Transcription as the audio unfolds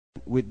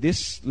With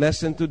this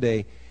lesson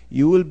today,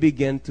 you will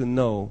begin to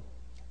know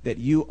that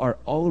you are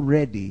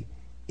already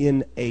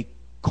in a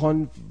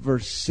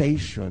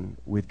conversation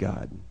with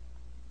God.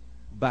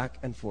 Back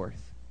and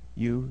forth.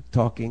 You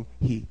talking,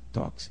 He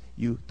talks.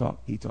 You talk,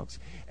 He talks.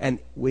 And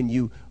when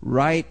you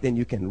write, then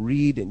you can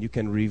read and you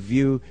can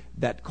review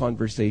that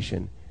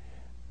conversation.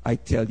 I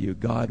tell you,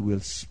 God will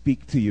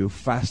speak to you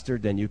faster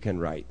than you can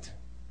write.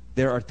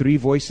 There are 3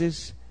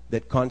 voices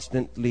that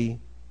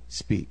constantly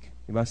speak.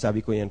 Diba?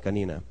 Sabi ko yan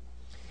kanina.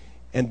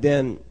 And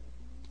then,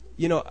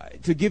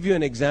 to give you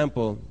an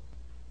example,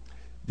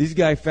 this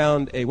guy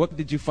found what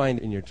did you find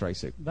in your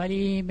tricycle?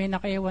 Bali, may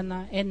nakaiwan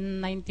na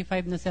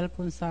N95 na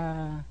cellphone sa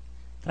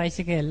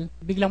tricycle.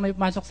 Biglang may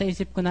pumasok sa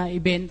isip ko na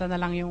ibenta na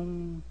lang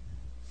yung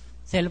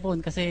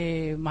cellphone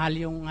kasi mahal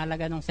yung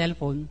halaga ng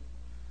cellphone.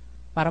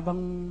 Para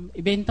bang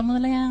ibenta mo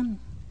na lang yan.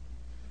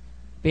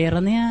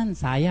 Pera na yan,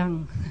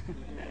 sayang.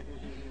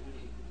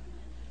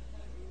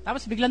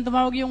 Tapos biglang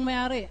tumawag yung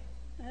may-ari.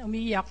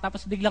 Umiiyak,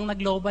 tapos biglang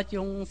nag-lowbat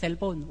yung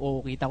cellphone.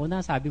 Oo, kita ko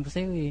na, sabi ko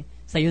sa'yo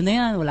sa'yo na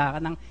yan, wala ka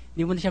nang,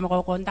 hindi mo na siya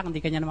makukontak,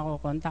 hindi ka niya na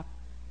makukontak.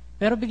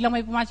 Pero biglang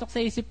may pumasok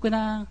sa isip ko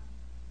na,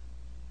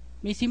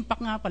 may simpak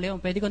nga pala yun,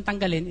 pwede kong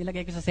tanggalin,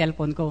 ilagay ko sa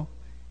cellphone ko.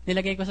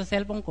 Nilagay ko sa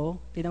cellphone ko,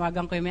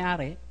 tinawagan ko yung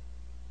may-ari.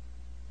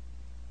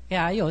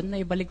 Kaya yun,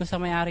 naibalik ko sa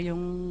may-ari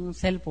yung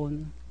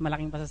cellphone,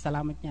 malaking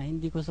pasasalamat niya.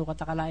 Hindi ko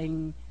sukat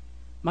akalaing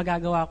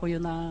magagawa ko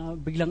yun na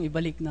biglang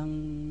ibalik ng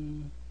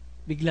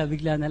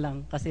bigla-bigla na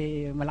lang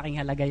kasi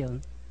malaking halaga yon.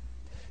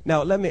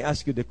 Now, let me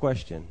ask you the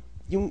question.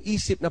 Yung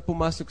isip na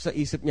pumasok sa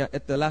isip niya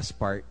at the last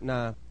part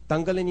na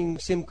tanggalin yung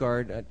SIM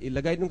card at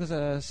ilagay dun ka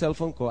sa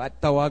cellphone ko at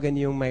tawagan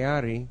yung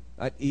may-ari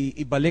at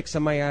ibalik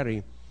sa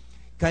may-ari,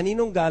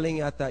 kaninong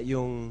galing yata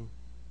yung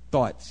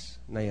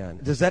thoughts na yan?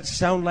 Does that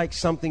sound like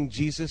something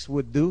Jesus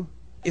would do?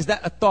 Is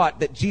that a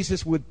thought that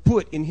Jesus would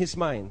put in his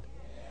mind?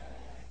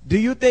 Do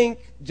you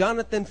think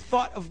Jonathan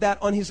thought of that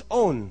on his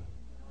own?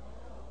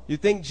 You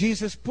think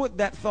Jesus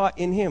put that thought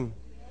in him?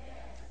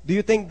 Do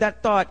you think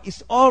that thought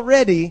is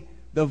already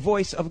the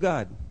voice of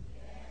God?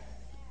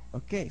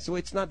 Okay, so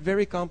it's not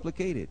very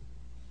complicated.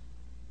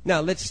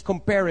 Now, let's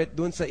compare it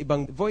dun sa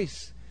ibang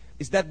voice.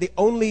 Is that the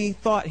only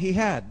thought he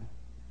had?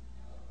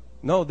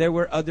 No, there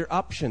were other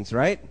options,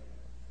 right?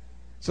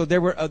 So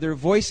there were other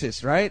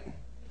voices, right?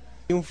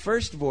 Yung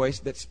first voice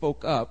that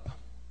spoke up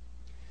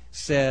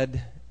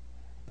said,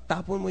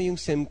 tapon mo yung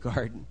SIM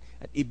card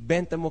at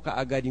ibenta mo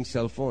kaagad yung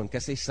cellphone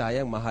kasi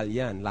sayang, mahal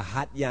yan.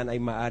 Lahat yan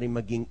ay maaaring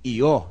maging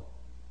iyo.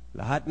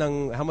 Lahat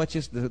ng, how much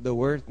is the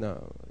worth?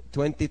 No,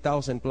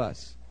 20,000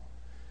 plus.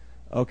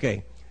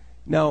 Okay.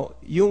 Now,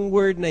 yung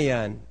word na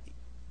yan,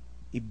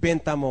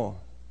 ibenta mo,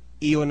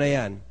 iyo na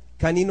yan.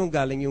 Kaninong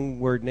galing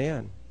yung word na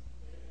yan?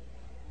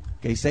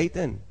 Kay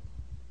Satan.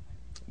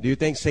 Do you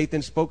think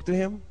Satan spoke to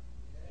him?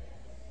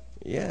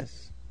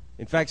 Yes.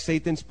 In fact,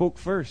 Satan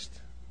spoke first.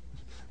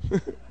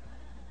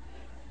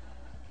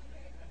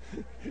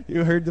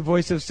 You heard the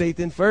voice of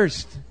Satan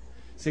first.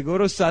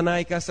 Siguro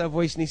sanay ka sa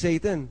voice ni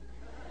Satan.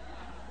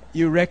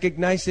 You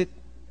recognize it.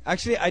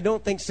 Actually, I don't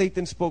think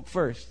Satan spoke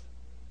first.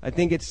 I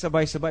think it's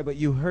sabay-sabay, but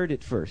you heard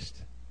it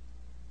first.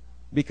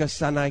 Because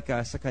sanay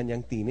ka sa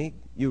kanyang tinig.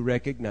 You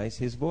recognize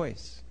his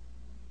voice.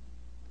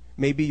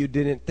 Maybe you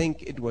didn't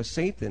think it was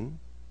Satan,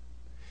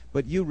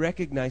 but you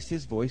recognized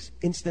his voice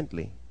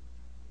instantly.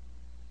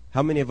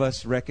 How many of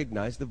us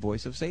recognize the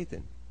voice of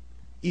Satan?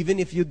 Even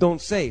if you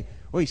don't say,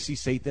 oy, si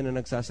Satan na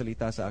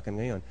nagsasalita sa akin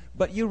ngayon.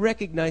 But you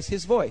recognize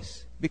his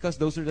voice because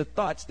those are the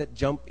thoughts that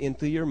jump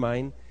into your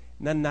mind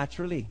na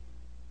naturally,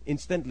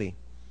 instantly.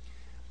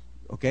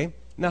 Okay?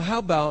 Now, how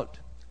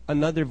about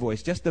another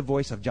voice, just the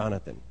voice of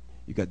Jonathan?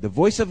 You got the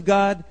voice of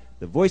God,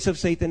 the voice of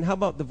Satan. How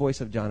about the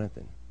voice of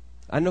Jonathan?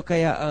 Ano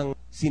kaya ang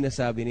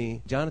sinasabi ni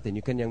Jonathan?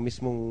 Yung kanyang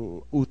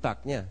mismong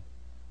utak niya.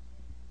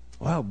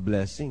 Wow,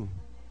 blessing.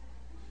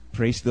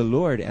 Praise the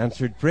Lord,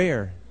 answered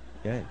prayer.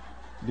 Yan.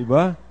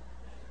 Diba?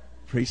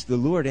 Praise the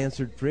Lord,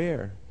 answered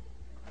prayer.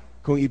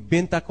 Kung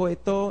ibenta ko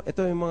ito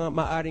yung mga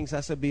maaring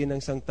sasabihin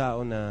ng isang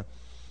tao na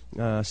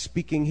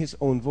speaking his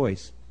own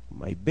voice.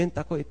 May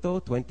benta ko ito,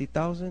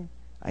 20,000,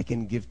 I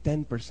can give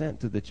 10%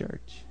 to the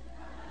church.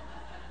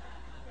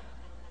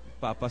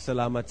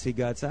 Papasalamat si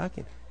God sa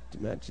akin.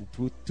 Imagine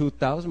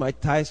 2,000, my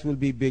tithes will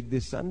be big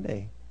this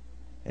Sunday.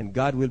 And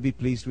God will be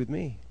pleased with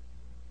me.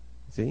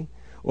 See?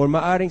 Or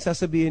maaring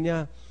sasabihin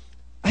niya,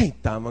 ay,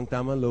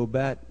 tamang-tama, low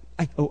bat.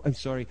 I'm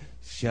sorry.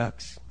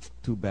 Shucks.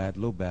 Too bad,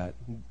 low bat.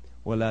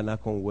 Wala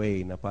na akong way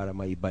na para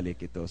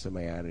maibalik ito sa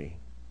may-ari.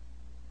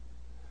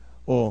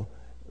 O,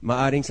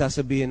 maaring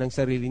sasabihin ng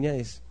sarili niya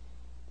is,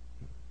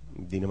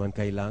 hindi naman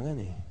kailangan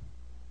eh.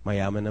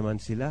 Mayaman naman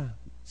sila.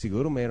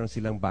 Siguro mayroon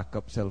silang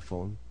backup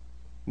cellphone.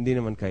 Hindi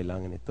naman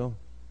kailangan ito.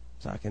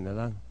 Sa akin na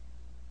lang.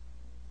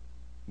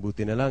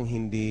 Buti na lang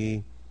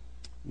hindi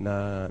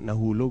na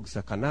nahulog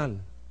sa kanal.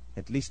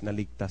 At least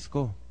naligtas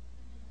ko.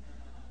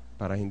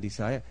 Para hindi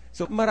sayang.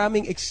 So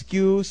maraming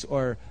excuse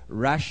or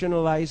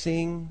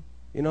rationalizing,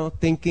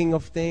 thinking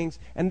of things.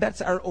 And that's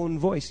our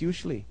own voice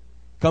usually.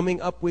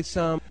 Coming up with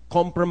some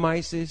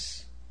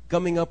compromises.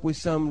 coming up with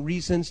some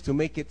reasons to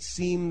make it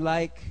seem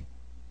like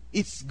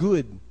it's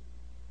good.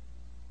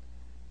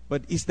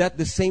 But is that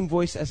the same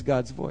voice as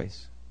God's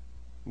voice?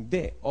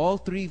 Hindi.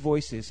 All three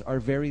voices are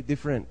very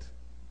different.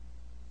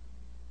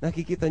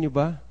 Nakikita nyo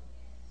ba?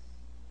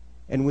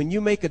 And when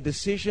you make a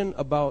decision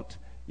about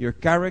your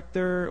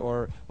character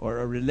or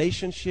a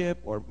relationship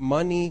or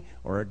money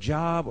or a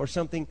job or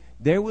something,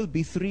 there will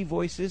be three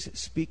voices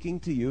speaking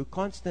to you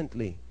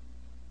constantly.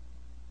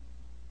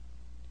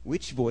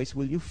 Which voice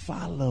will you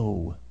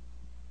follow?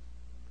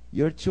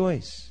 Your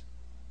choice.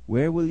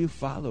 Where will you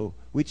follow?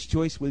 Which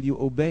choice will you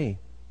obey?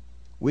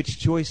 Which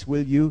choice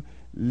will you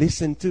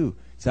listen to?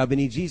 Sabi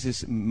ni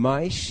Jesus,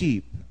 my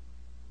sheep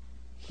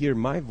hear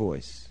my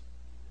voice.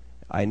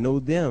 I know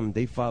them,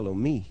 they follow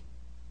me.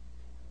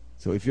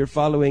 So if you're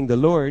following the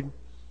Lord,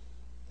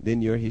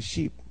 then you're His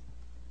sheep.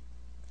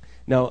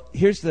 Now,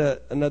 here's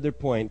another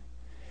point.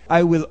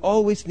 I will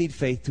always need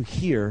faith to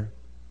hear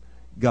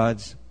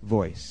God's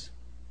voice.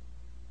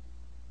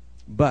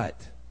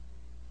 But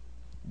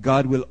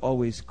God will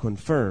always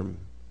confirm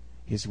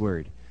His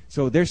word.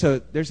 So there's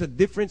a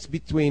difference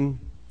between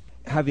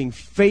having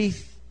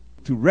faith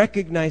to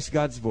recognize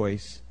God's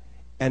voice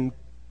and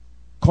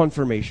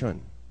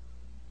confirmation.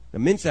 Na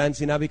minsan,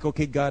 sinabi ko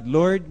kay God,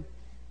 Lord,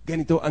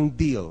 ganito ang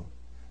deal.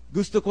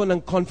 Gusto ko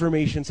ng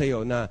confirmation sa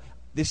iyo na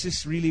this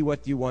is really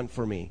what you want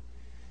for me.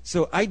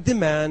 So I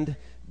demand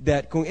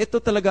that kung ito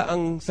talaga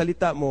ang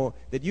salita mo,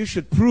 that you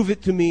should prove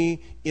it to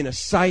me in a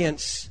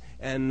science.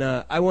 And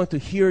I want to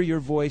hear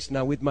your voice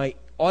now with my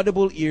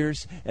audible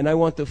ears, and I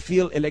want to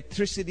feel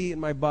electricity in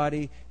my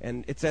body,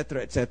 and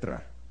etc.,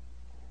 etc.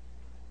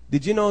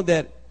 Did you know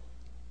that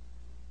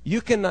you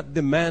cannot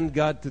demand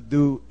God to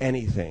do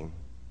anything?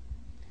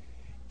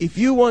 If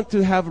you want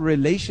to have a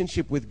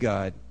relationship with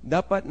God,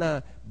 dapat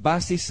na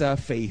base sa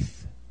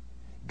faith.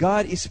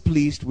 God is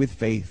pleased with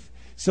faith.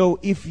 So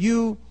if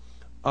you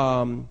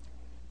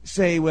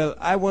say, well,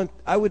 I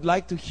would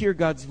like to hear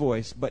God's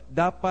voice, but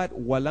dapat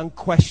walang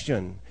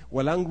question,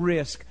 walang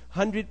risk,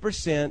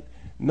 100%,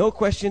 no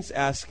questions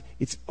asked,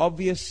 it's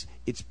obvious,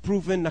 it's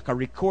proven,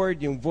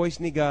 naka-record yung voice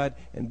ni God,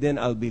 and then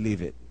I'll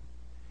believe it.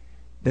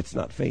 That's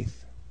not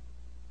faith.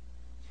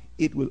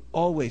 You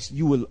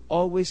will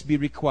always be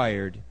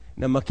required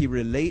na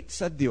makirelate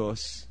sa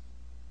Diyos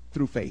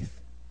through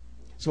faith.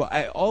 So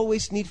I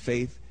always need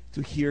faith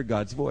to hear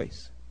God's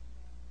voice.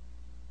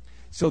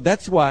 So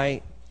that's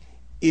why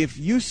if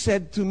you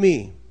said to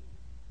me,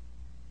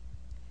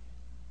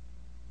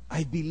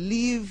 I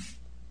believe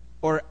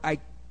or I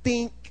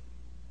think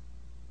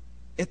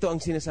ito ang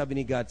sinasabi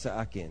ni God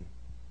sa akin,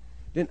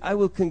 then I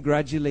will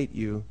congratulate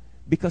you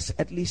because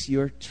at least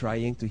you're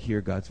trying to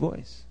hear God's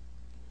voice.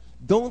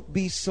 Don't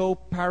be so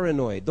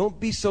paranoid. Don't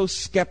be so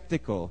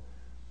skeptical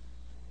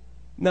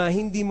na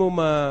hindi mo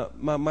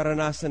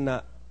maranasan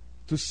na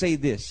to say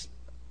this.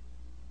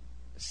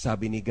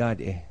 Sabi ni God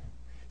eh.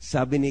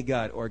 Sabi ni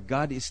God, or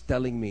God is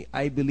telling me,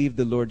 I believe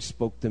the Lord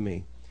spoke to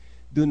me.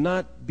 Do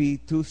not be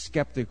too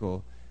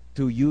skeptical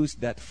to use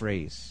that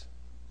phrase.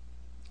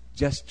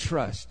 Just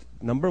trust.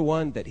 Number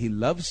one, that He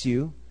loves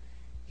you.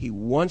 He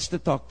wants to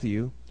talk to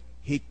you.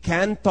 He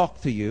can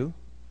talk to you.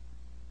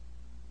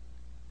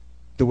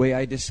 The way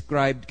I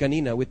described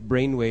kanina with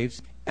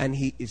brainwaves, and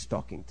He is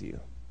talking to you.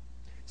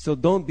 So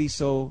don't be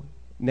so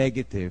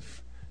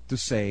negative to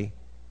say,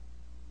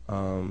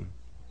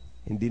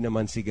 hindi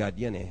naman si God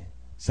yan eh.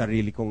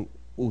 Sarili kong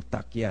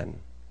utak yan.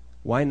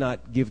 Why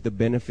not give the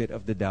benefit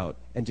of the doubt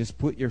and just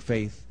put your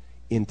faith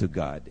into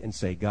God and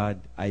say, God,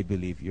 I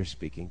believe you're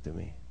speaking to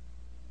me.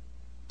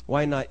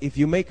 Why not? If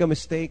you make a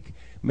mistake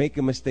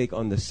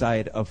on the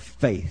side of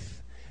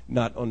faith,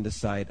 not on the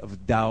side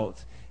of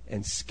doubt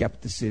and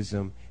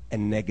skepticism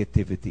and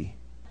negativity.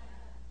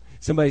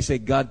 Somebody say,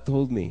 God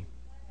told me.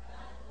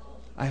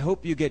 I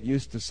hope you get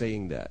used to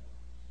saying that.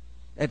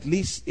 At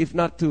least, if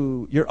not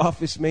to your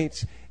office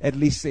mates, at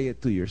least say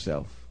it to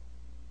yourself.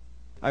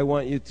 I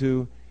want you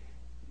to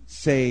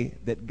say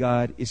that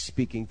God is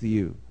speaking to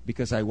you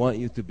because I want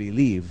you to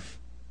believe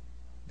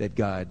that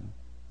God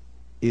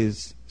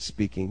is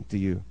speaking to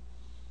you.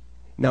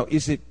 Now,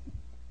 is it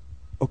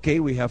okay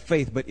we have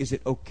faith, but is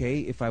it okay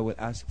if I will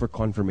ask for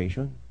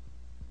confirmation?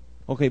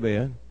 Okay ba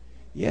yan?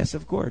 Yes,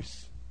 of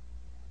course.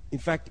 In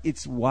fact,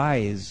 it's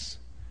wise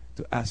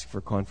to ask for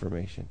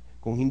confirmation.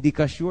 Kung hindi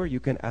ka sure, you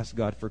can ask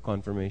God for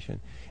confirmation.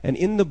 And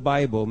in the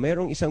Bible,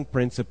 merong isang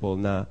principle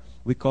na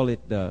we call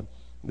it the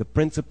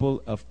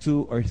principle of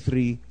 2 or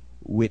 3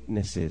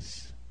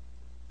 witnesses.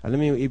 Alam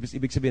mo yung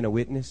ibig sabihin na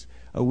witness?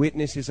 A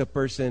witness is a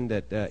person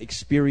that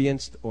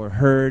experienced or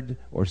heard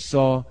or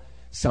saw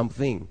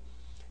something.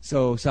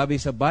 So sabi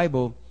sa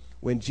Bible,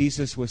 when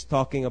Jesus was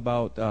talking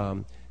about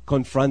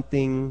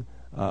confronting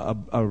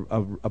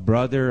a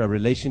brother, a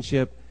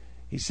relationship,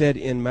 He said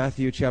in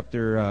Matthew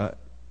chapter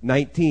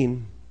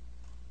 19,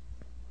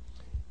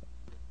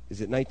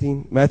 is it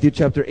 19? Matthew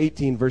chapter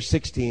 18, verse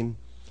 16,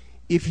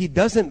 if he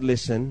doesn't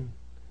listen,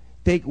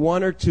 take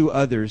 1 or 2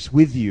 others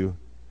with you,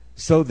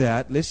 so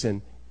that,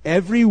 listen,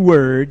 every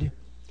word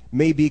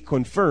may be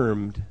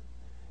confirmed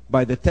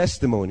by the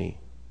testimony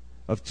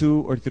of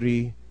 2 or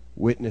 3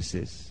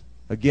 witnesses.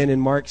 Again, in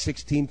Mark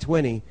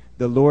 16:20,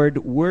 the Lord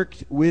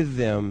worked with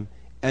them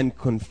and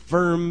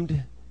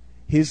confirmed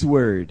His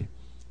word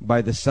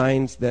by the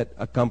signs that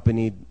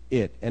accompanied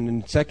it. And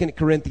in 2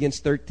 Corinthians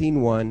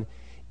 13:1,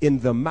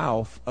 in the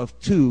mouth of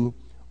 2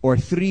 or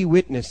 3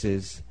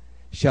 witnesses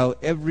shall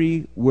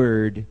every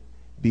word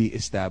be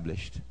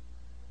established.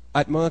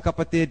 At mga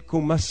kapatid,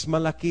 kung mas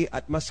malaki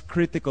at mas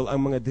critical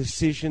ang mga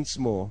decisions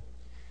mo,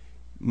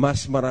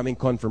 mas maraming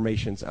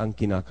confirmations ang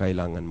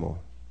kinakailangan mo.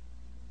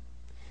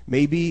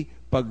 Maybe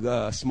pag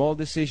small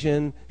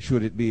decision,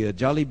 should it be a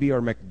Jollibee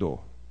or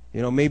McDo?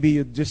 Maybe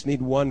you just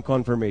need one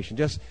confirmation.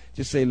 Just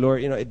say,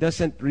 Lord, it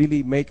doesn't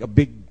really make a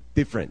big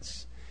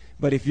difference.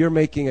 But if you're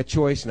making a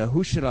choice now,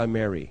 who should I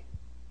marry?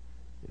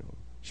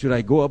 Should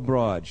I go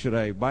abroad? Should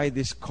I buy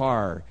this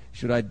car?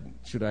 Should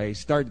I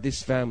start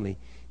this family?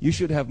 You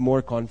should have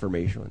more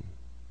confirmation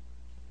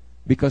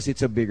because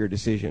it's a bigger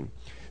decision.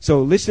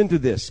 So listen to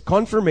this.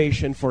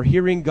 Confirmation for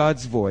hearing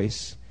God's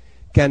voice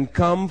can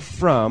come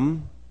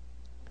from,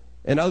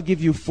 and I'll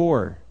give you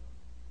 4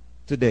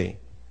 today.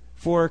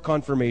 4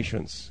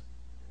 confirmations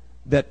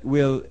that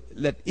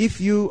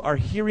if you are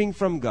hearing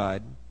from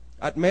God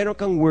at meron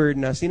kang word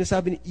na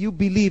sinasabi, you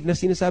believe na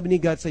sinasabi ni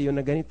God sa iyo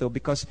na ganito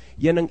because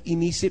yan ang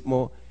inisip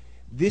mo,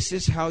 this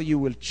is how you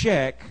will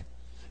check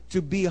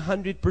to be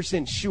 100%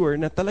 sure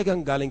na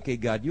talagang galing kay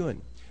God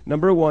yun.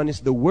 Number 1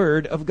 is the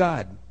Word of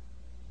God.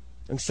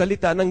 Ang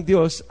salita ng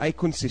Diyos ay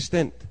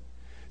consistent.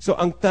 So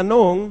ang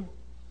tanong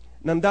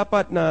nang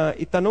dapat na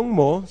itanong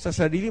mo sa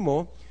sarili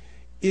mo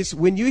is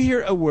when you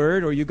hear a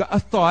word or you got a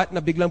thought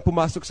na biglang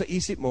pumasok sa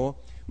isip mo,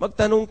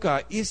 magtanong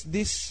ka, is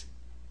this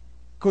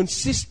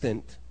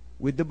consistent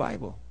with the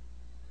Bible?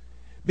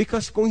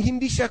 Because kung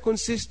hindi siya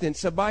consistent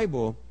sa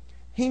Bible,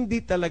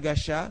 hindi talaga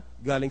siya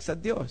galing sa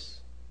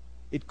Diyos.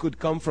 It could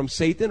come from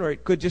Satan or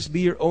it could just be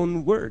your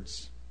own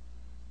words.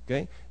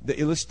 Okay? The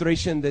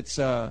illustration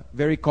that's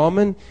very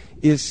common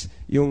is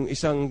yung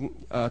isang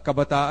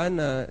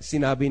kabataan na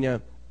sinabi niya,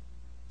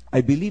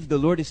 I believe the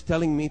Lord is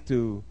telling me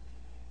to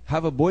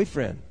have a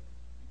boyfriend.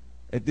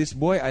 At this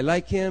boy, I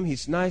like him,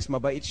 he's nice,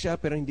 mabait siya,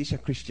 pero hindi siya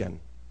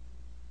Christian.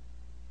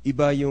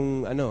 Iba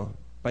yung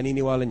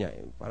paniniwala niya,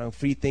 parang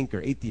free thinker,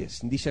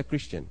 atheist, hindi siya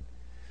Christian.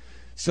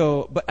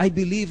 So, but I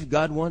believe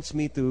God wants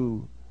me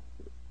to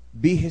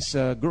be his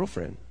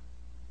girlfriend.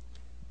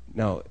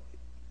 Now,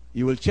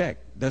 you will check,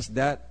 does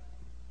that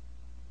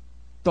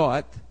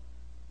thought,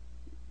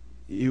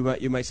 you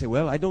might say,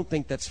 well, I don't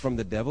think that's from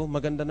the devil.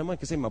 Maganda naman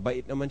kasi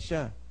mabait naman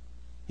siya.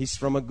 He's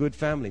from a good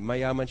family.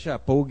 Mayaman siya,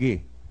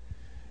 pogi.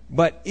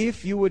 But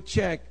if you would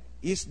check,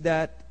 is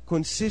that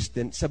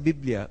consistent sa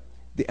Biblia?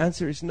 The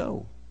answer is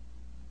no.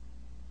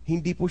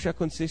 Hindi po siya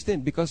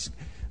consistent because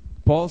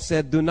Paul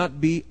said, do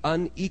not be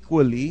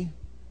unequally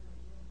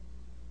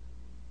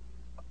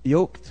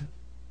yoked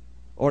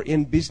or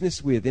in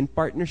business with, in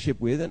partnership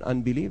with an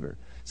unbeliever.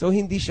 So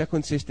hindi siya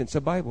consistent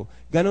sa Bible.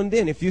 Ganon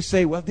din, if you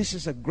say, well, this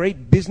is a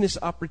great business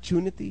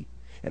opportunity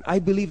and I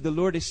believe the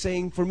Lord is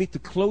saying for me to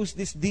close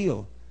this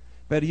deal.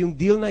 Pero yung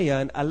deal na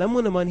yan, alam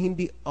mo naman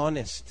hindi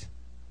honest.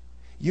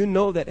 You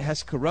know that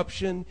has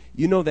corruption.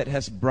 You know that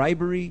has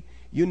bribery.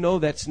 You know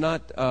that's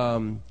not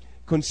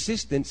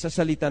consistent sa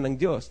salita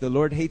ng Diyos. The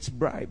Lord hates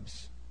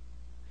bribes.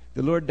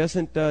 The Lord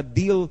doesn't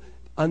deal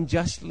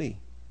unjustly.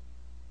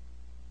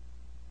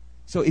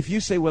 So if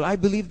you say, well, I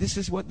believe this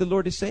is what the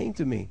Lord is saying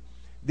to me,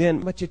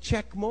 then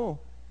check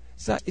mo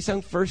sa isang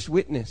first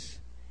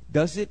witness.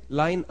 Does it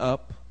line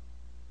up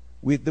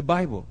with the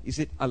Bible? Is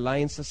it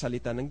aligned sa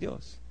salita ng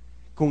Diyos?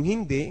 Kung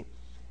hindi,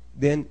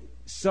 then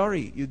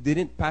sorry, you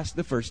didn't pass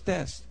the first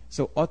test.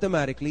 So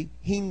automatically,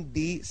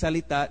 hindi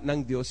salita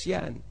ng Diyos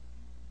yan.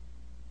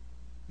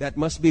 That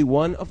must be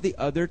one of the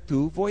other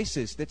 2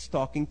 voices that's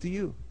talking to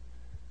you.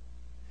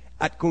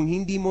 At kung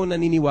hindi mo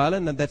naniniwala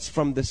na that's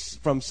from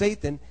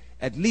Satan,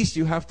 at least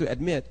you have to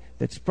admit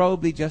that's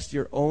probably just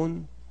your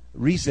own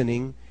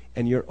reasoning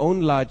and your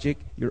own logic,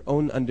 your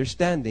own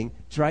understanding,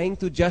 trying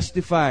to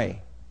justify,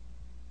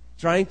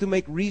 trying to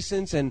make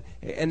reasons and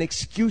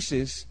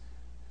excuses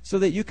so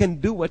that you can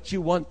do what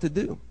you want to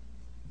do.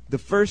 The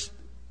first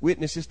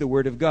witness is the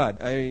Word of God.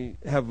 I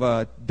have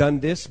done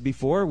this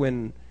before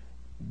when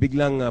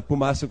biglang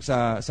pumasok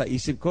sa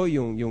isip ko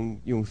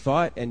yung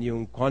thought and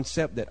yung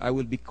concept that I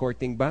will be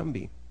courting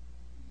Bambi.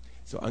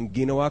 So ang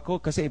ginawa ko,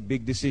 kasi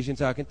big decision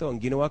sa akin to, ang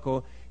ginawa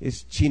ko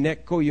is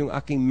chinek ko yung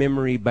aking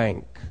memory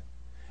bank.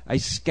 I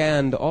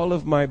scanned all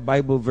of my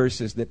Bible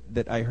verses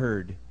that I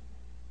heard.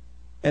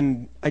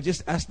 And I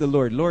just asked the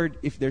Lord,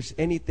 if there's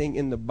anything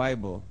in the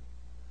Bible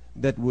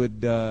that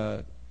would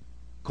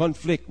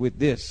conflict with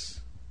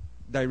this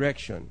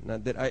direction.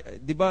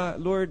 Diba,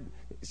 Lord,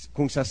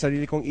 kung sa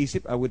sarili kong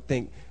isip, I would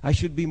think, I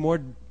should be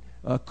more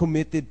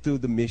committed to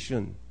the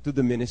mission, to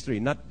the ministry,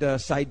 not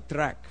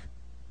sidetrack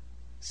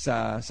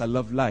sa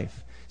love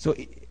life. So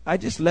I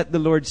just let the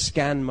Lord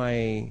scan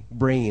my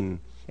brain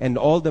and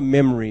all the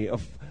memory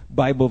of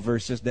Bible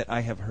verses that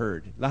I have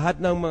heard. Lahat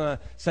ng mga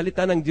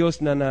salita ng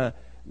Diyos na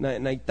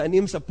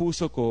itanim sa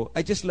puso ko,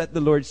 I just let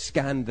the Lord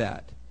scan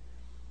that.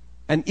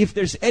 And if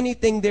there's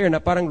anything there na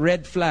parang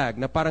red flag,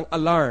 na parang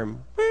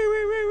alarm,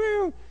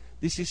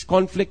 this is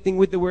conflicting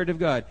with the Word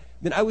of God,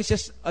 then I was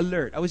just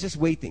alert. I was just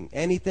waiting.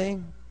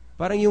 Anything?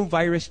 Parang yung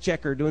virus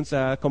checker doon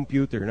sa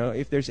computer. No?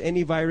 If there's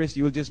any virus,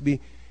 you will just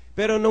be...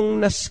 Pero nung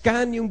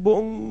nascan yung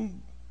buong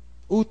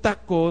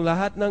utak ko,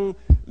 lahat ng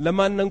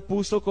laman ng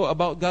puso ko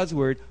about God's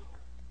Word,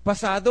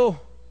 pasado.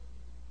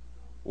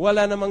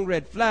 Wala namang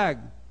red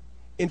flag.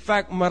 In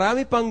fact,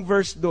 marami pang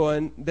verse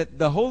doon that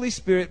the Holy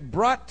Spirit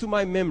brought to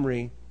my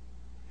memory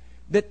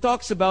that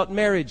talks about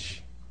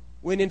marriage.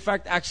 When in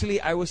fact, actually,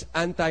 I was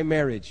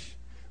anti-marriage.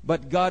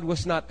 But God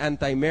was not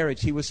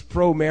anti-marriage. He was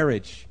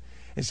pro-marriage.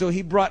 And so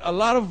He brought a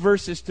lot of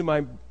verses to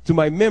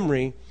my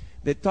memory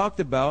that talked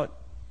about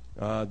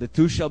the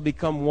two shall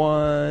become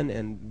one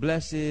and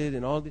blessed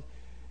and all this.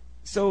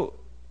 So,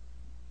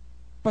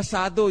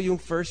 pasado yung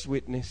first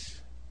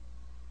witness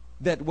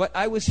that what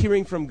I was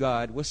hearing from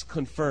God was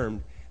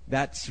confirmed.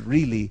 That's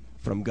really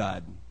from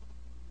God.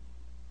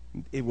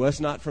 It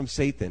was not from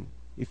Satan.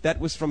 If that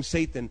was from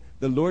Satan,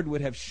 the Lord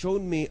would have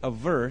shown me a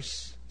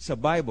verse sa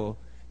Bible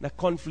na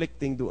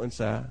conflicting doon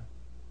sa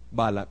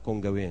balak kong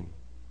gawin.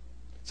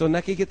 So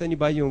nakikita niyo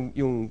ba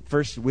yung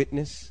first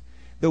witness?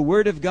 The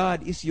Word of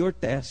God is your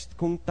test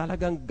kung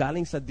talagang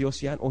galing sa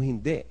Diyos yan o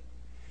hindi.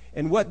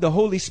 And what the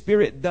Holy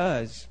Spirit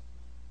does,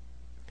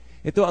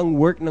 ito ang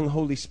work ng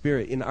Holy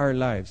Spirit in our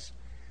lives.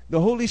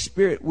 The Holy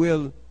Spirit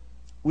will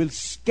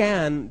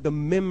scan the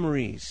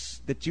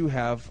memories that you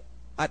have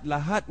at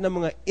lahat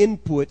ng mga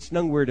inputs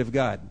ng Word of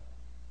God.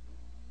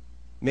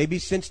 Maybe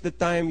since the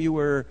time you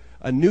were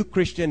a new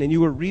Christian and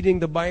you were reading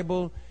the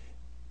Bible,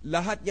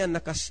 lahat yan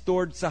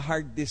nakastored sa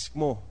hard disk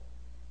mo.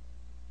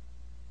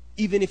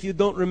 Even if you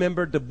don't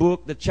remember the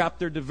book, the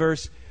chapter, the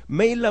verse,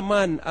 may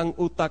laman ang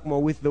utak mo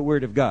with the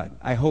Word of God,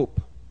 I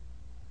hope.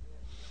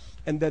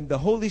 And then the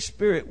Holy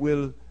Spirit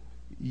will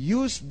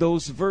use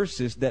those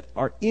verses that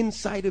are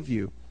inside of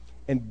you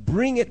and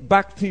bring it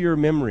back to your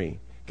memory.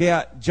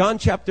 Kaya John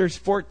chapter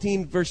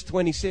 14 verse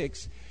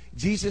 26,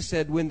 Jesus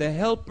said, when the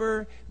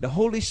Helper, the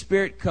Holy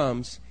Spirit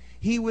comes,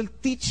 He will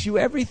teach you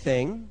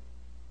everything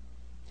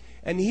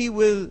and He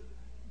will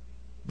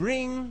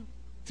bring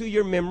to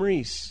your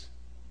memories,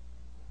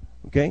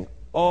 okay,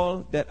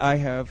 all that I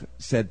have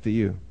said to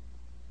you.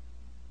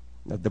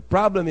 Now the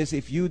problem is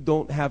if you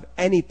don't have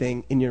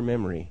anything in your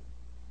memory,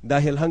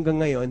 dahil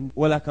hanggang ngayon,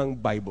 wala kang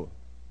Bible.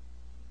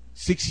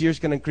 6 years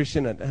ka ng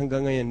Christian at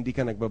hanggang ngayon hindi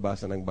ka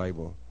nagbabasa ng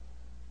Bible.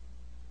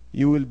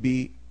 You will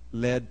be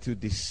led to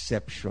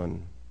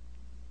deception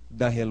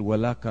dahil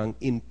wala kang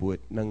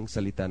input ng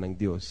salita ng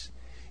Diyos.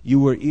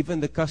 You were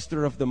even the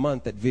customer of the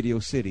month at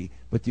Video City,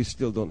 but you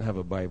still don't have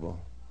a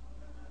Bible.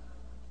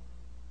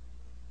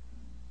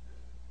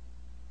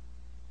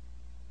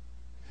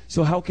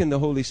 So how can the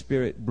Holy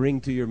Spirit bring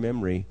to your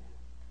memory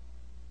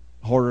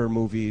horror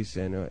movies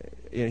and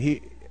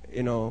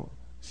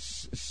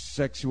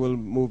sexual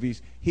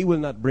movies? He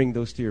will not bring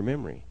those to your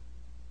memory.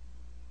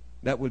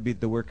 That would be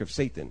the work of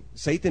Satan.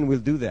 Satan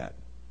will do that,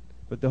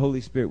 but the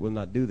Holy Spirit will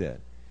not do that.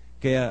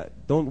 Kaya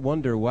don't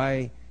wonder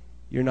why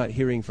you're not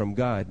hearing from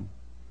God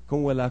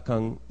kung wala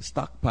kang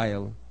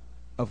stockpile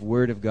of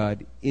Word of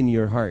God in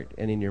your heart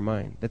and in your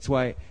mind. That's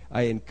why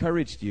I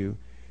encouraged you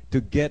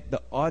to get the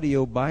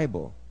audio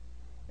Bible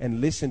and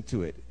listen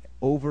to it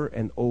over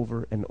and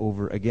over and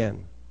over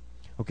again.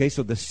 Okay,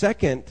 so the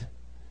second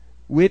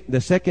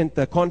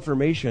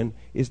confirmation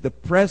is the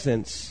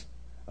presence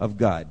of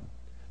God.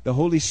 The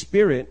Holy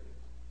Spirit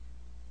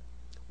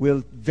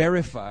will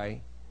verify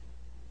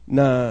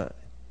na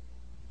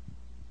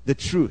the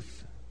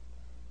truth.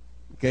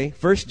 Okay?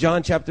 1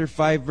 John chapter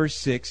 5 verse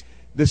 6,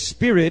 the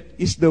Spirit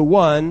is the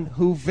one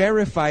who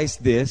verifies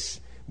this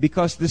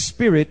because the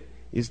Spirit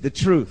is the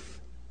truth.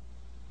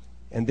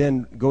 And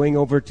then going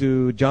over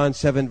to John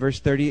 7 verse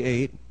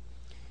 38,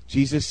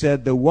 Jesus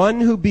said, the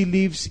one who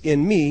believes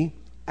in me,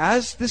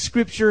 as the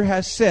Scripture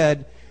has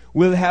said,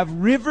 will have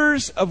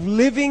rivers of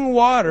living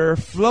water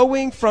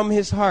flowing from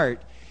his heart.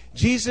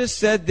 Jesus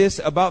said this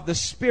about the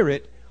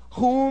Spirit,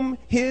 whom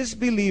His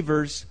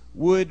believers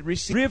would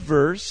receive.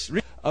 Rivers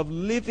of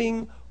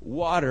living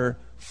water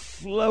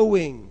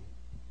flowing.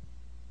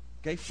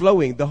 Okay,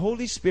 flowing. The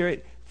Holy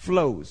Spirit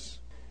flows.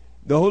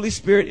 The Holy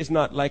Spirit is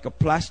not like a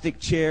plastic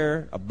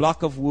chair, a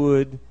block of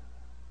wood,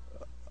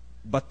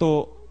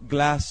 bato,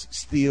 glass,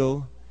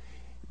 steel.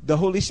 The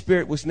Holy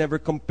Spirit was never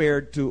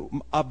compared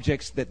to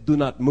objects that do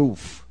not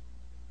move.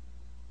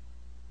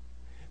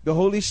 The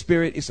Holy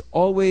Spirit is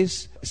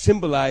always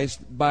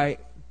symbolized by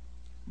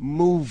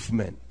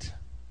movement,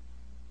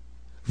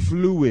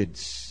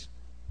 fluids,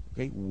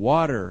 okay,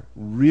 water,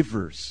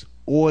 rivers,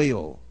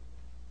 oil,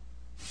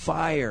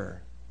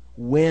 fire,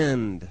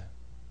 wind.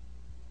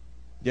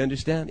 Do you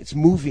understand? It's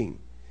moving.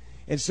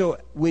 And so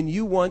when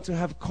you want to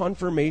have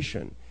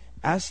confirmation,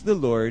 ask the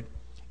Lord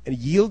and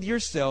yield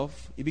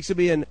yourself. Ibig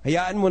sabihin,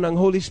 hayaan mo ng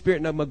Holy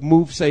Spirit na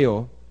mag-move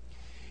sa'yo.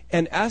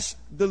 And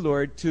ask the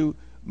Lord to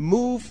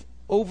move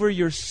over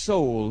your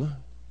soul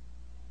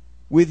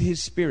with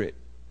His Spirit.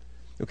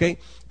 Okay?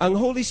 Ang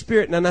Holy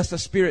Spirit na nasa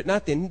spirit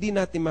natin, hindi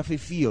natin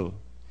mafe-feel.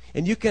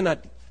 And you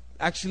cannot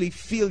actually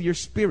feel your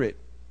spirit.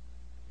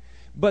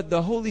 But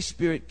the Holy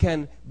Spirit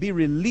can be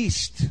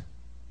released.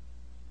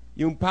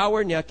 Yung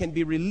power niya can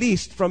be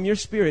released from your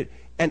spirit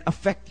and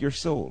affect your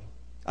soul.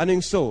 Ano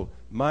yung soul?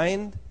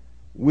 Mind,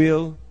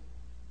 will,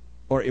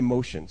 or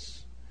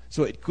emotions.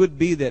 So it could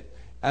be that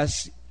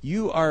as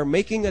you are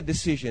making a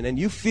decision and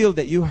you feel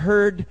that you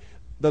heard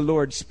the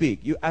Lord speak,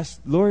 you ask,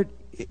 Lord,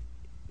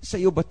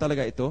 sa'yo ba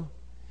talaga ito?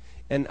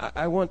 And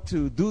I want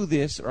to do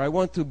this, or I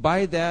want to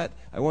buy that,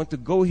 I want to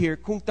go here.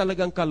 Kung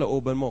talagang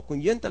kalooban mo, kung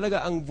yan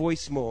talaga ang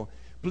voice mo,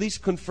 please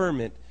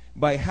confirm it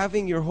by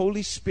having your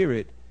Holy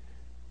Spirit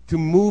to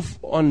move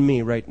on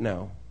me right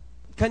now.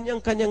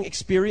 Kanyang-kanyang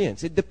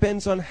experience. It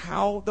depends on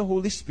how the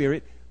Holy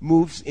Spirit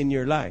moves in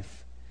your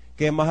life.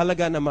 Kaya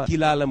mahalaga na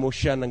makilala mo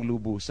siya ng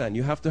lubusan.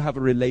 You have to have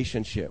a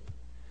relationship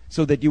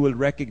so that you will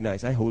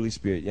recognize, ay, Holy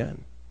Spirit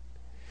yan.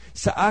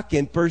 Sa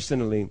akin,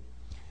 personally,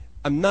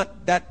 I'm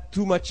not that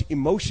too much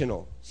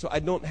emotional, so I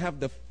don't have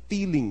the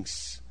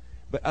feelings.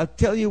 But I'll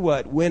tell you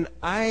what, when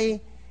I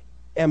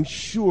am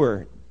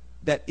sure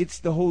that it's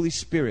the Holy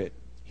Spirit,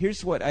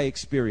 here's what I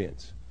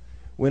experience.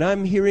 When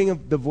I'm hearing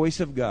of the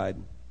voice of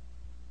God,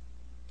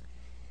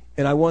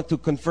 and I want to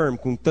confirm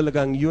kung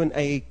talagang yun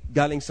ay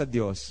galing sa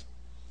Diyos,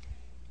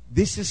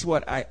 this is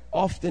what I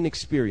often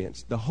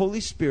experience. The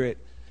Holy Spirit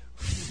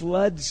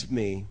floods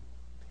me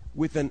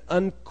with an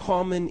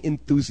uncommon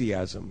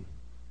enthusiasm.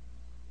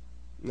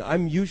 Now,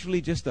 I'm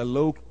usually just a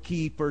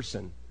low-key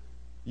person,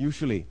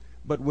 usually.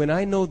 But when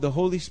I know the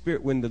Holy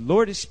Spirit, when the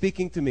Lord is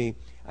speaking to me,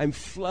 I'm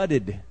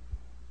flooded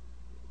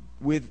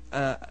with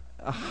a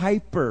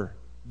hyper,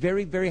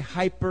 very, very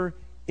hyper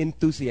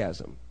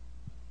enthusiasm.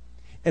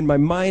 And my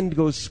mind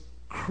goes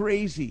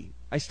crazy.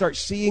 I start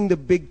seeing the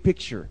big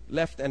picture,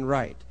 left and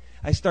right.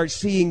 I start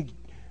seeing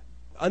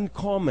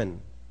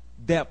uncommon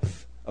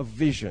depth of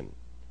vision.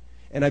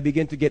 And I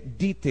begin to get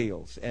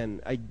details,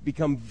 and I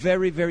become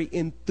very, very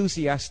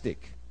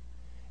enthusiastic.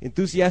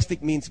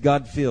 Enthusiastic means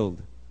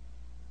God-filled.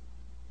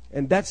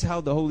 And that's how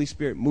the Holy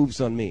Spirit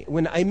moves on me.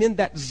 When I'm in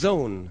that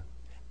zone,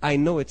 I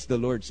know it's the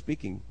Lord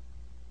speaking.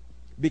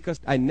 Because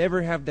I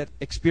never have that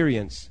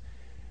experience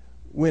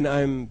when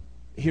I'm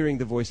hearing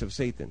the voice of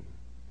Satan.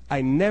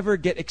 I never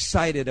get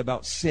excited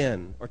about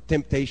sin or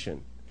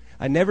temptation.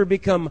 I never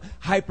become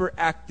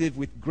hyperactive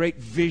with great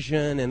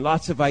vision and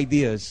lots of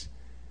ideas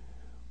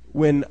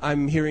when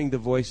I'm hearing the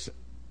voice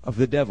of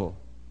the devil,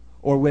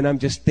 or when I'm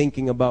just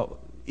thinking about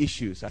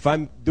issues. If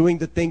I'm doing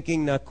the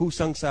thinking na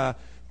kusang sa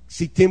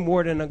si Tim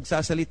Ward na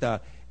nagsasalita,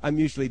 I'm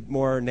usually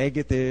more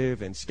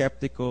negative and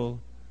skeptical.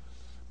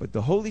 But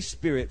the Holy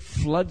Spirit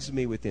floods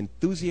me with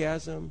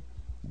enthusiasm,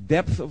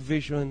 depth of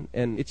vision,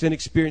 and it's an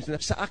experience.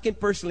 Sa akin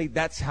personally,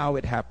 that's how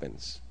it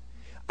happens.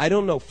 I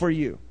don't know, for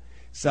you.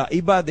 Sa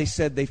iba, they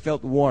said they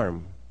felt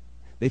warm.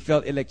 They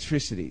felt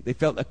electricity. They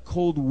felt a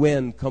cold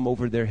wind come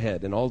over their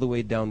head and all the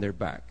way down their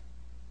back.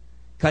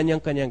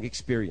 Kanyang-kanyang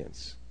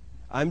experience.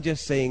 I'm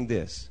just saying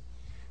this.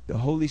 The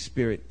Holy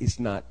Spirit is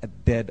not a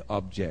dead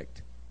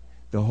object.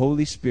 The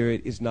Holy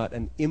Spirit is not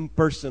an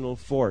impersonal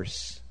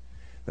force.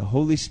 The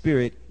Holy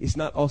Spirit is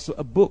not also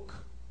a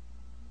book.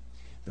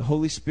 The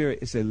Holy Spirit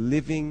is a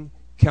living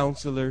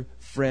counselor,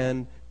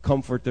 friend,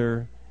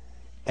 comforter,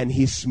 and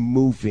He's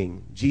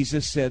moving.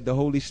 Jesus said the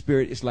Holy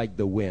Spirit is like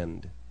the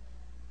wind.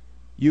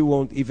 You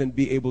won't even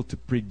be able to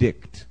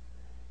predict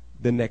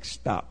the next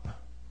stop.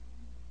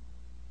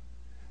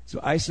 So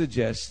I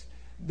suggest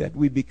that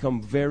we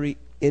become very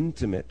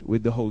intimate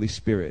with the Holy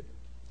Spirit,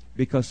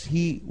 because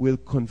He will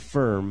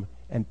confirm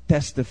and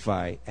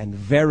testify and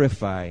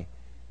verify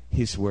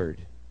His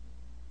word.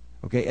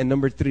 Okay, and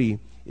number 3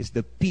 is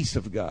the peace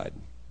of God.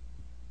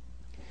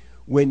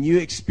 When you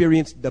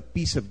experience the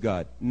peace of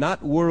God,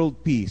 not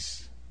world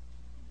peace.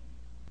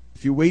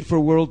 If you wait for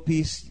world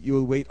peace, you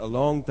will wait a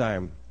long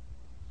time.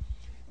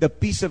 The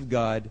peace of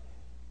God,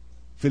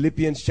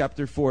 Philippians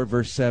chapter 4,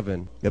 verse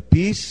 7. The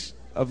peace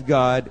of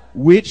God,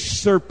 which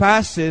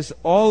surpasses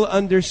all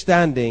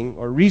understanding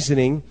or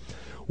reasoning,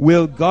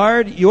 will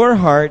guard your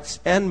hearts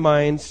and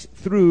minds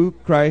through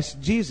Christ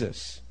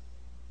Jesus.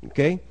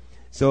 Okay?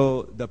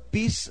 So, the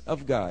peace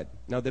of God.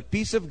 Now, the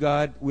peace of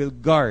God will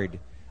guard.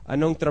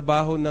 Anong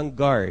trabaho ng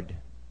guard?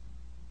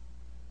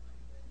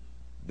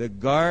 The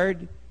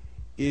guard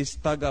is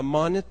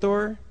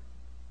taga-monitor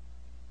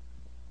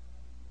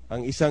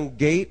ang isang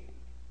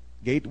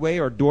gateway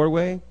or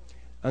doorway.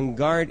 Ang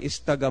guard is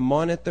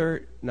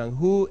taga-monitor ng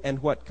who and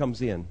what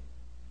comes in,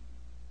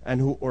 and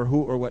who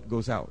or what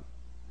goes out.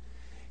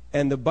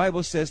 And the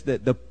Bible says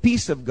that the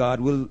peace of God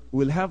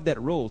will have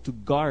that role to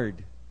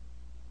guard,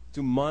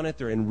 to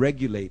monitor and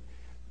regulate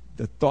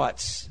the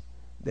thoughts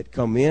that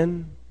come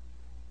in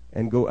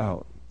and go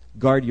out.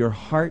 Guard your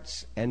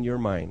hearts and your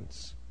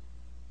minds.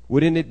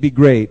 Wouldn't it be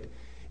great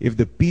if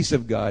the peace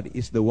of God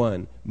is the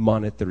one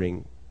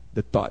monitoring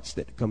the thoughts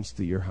that comes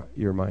to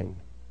your mind?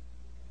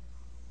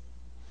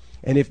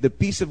 And if the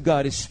peace of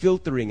God is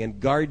filtering and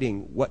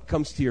guarding what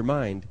comes to your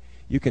mind,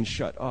 you can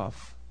shut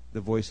off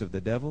the voice of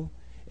the devil,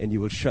 and you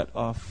will shut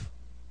off,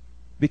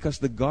 because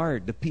the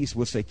guard, the peace,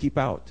 will say, keep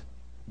out.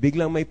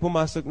 Biglang may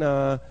pumasok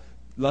na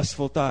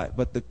lustful thought,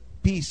 but the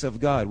peace of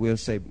God will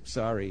say,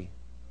 sorry,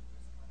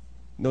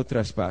 no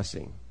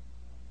trespassing.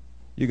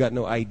 You got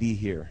no ID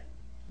here.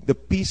 The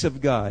peace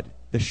of God,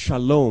 the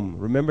shalom.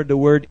 Remember the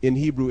word in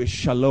Hebrew is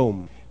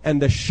shalom.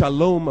 And the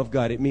shalom of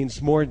God, it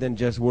means more than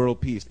just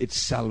world peace. It's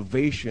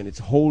salvation, it's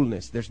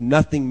wholeness. There's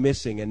nothing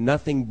missing and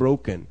nothing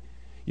broken.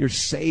 You're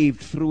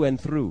saved through and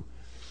through.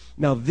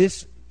 Now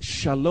this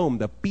shalom,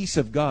 the peace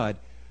of God,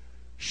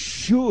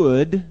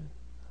 should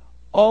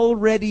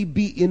already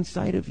be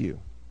inside of you.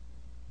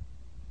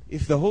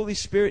 If the Holy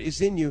Spirit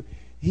is in you,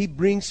 He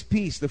brings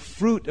peace. The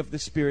fruit of the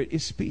Spirit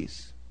is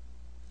peace.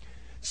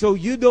 So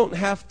you don't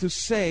have to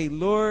say,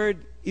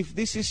 Lord, if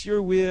this is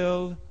your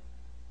will,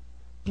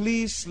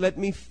 please let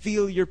me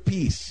feel your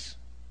peace.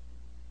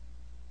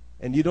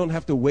 And you don't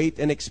have to wait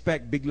and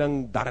expect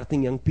biglang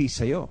darating yung peace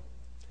sa'yo.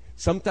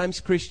 Sometimes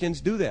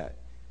Christians do that.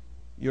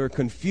 You're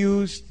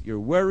confused, you're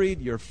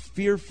worried, you're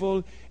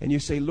fearful, and you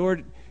say,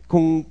 Lord,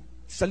 kung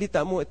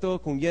salita mo ito,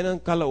 kung yan ang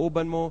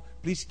kalooban mo,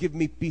 please give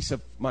me peace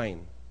of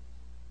mind.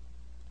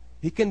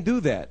 He can do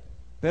that.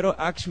 Pero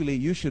actually,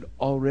 you should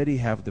already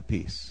have the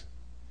peace.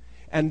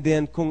 And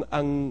then kung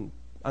ang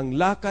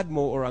lakad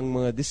mo or ang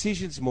mga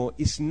decisions mo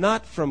is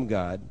not from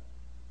God,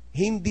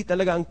 hindi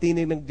talaga ang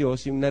tinig ng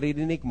Diyos, yung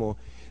naririnig mo,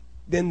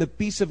 then the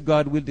peace of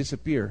God will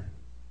disappear.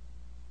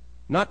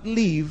 Not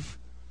leave,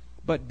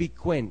 but be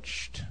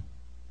quenched.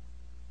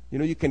 You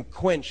know, you can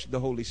quench the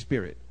Holy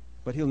Spirit,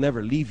 but He'll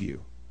never leave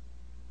you.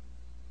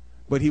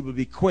 But He will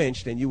be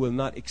quenched and you will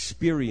not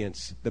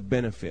experience the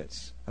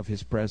benefits of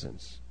His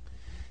presence.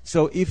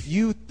 So if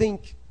you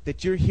think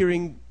that you're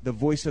hearing the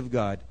voice of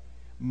God,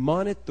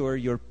 monitor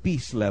your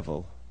peace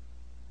level.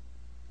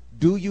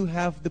 Do you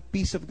have the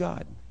peace of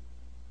God?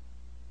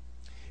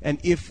 And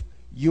if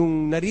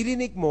yung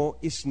naririnig mo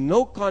is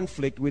no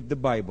conflict with the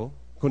Bible,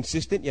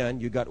 consistent yan,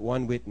 you got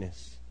one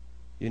witness.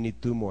 You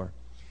need two more.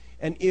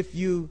 And if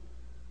you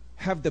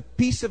have the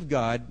peace of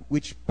God,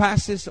 which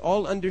passes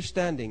all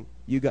understanding,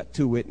 you got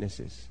two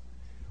witnesses.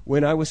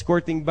 When I was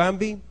courting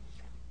Bambi,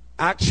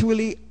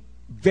 actually,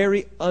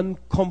 very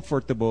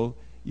uncomfortable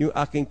yung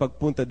aking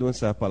pagpunta doon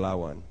sa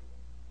Palawan.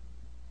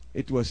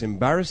 It was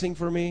embarrassing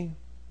for me.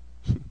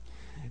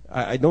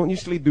 I don't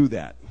usually do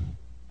that.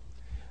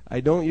 I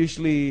don't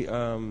usually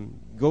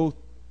go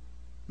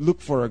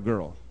look for a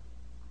girl.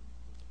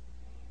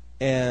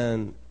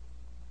 And,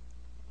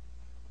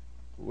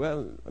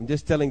 well, I'm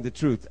just telling the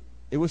truth.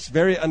 It was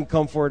very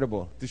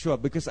uncomfortable to show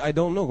up because I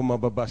don't know kung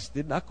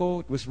mababasted ako.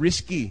 It was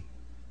risky.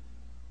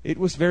 It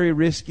was very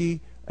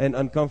risky and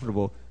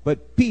uncomfortable.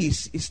 But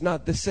peace is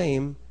not the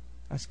same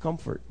as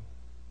comfort.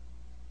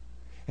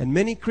 And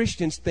many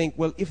Christians think,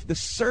 well, if the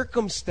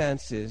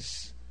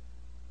circumstances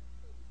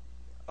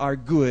are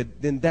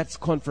good, then that's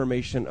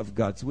confirmation of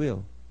God's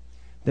will.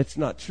 That's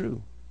not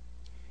true.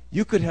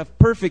 You could have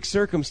perfect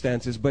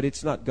circumstances, but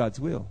it's not God's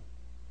will.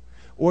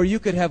 Or you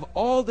could have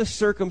all the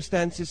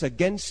circumstances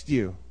against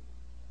you,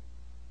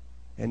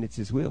 and it's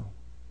His will.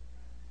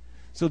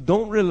 So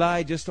don't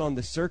rely just on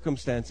the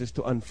circumstances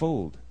to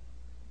unfold.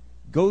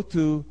 Go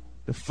to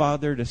the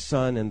Father, the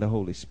Son, and the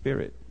Holy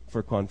Spirit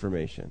for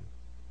confirmation.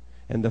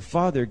 And the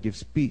Father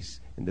gives peace,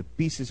 and the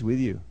peace is with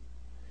you.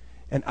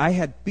 And I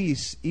had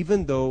peace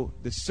even though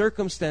the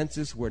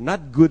circumstances were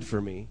not good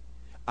for me.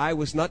 I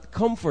was not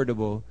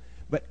comfortable.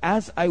 But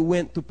as I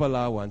went to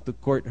Palawan to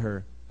court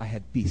her, I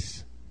had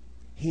peace.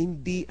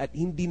 Hindi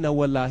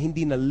nawala,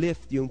 hindi na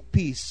lift yung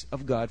peace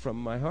of God from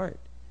my heart.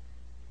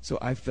 So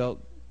I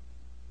felt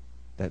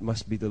that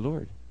must be the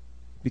Lord.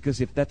 Because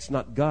if that's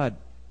not God,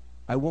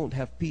 I won't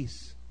have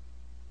peace.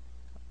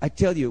 I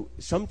tell you,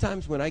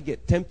 sometimes when I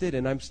get tempted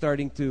and I'm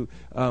starting to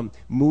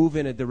move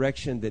in a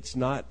direction that's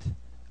not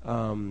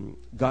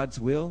God's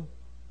will,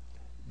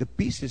 the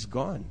peace is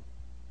gone.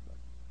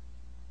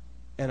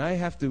 And I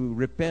have to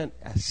repent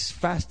as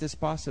fast as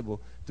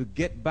possible to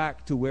get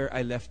back to where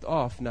I left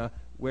off, now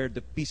where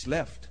the peace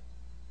left.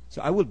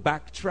 So I will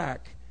backtrack,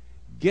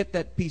 get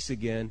that peace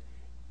again,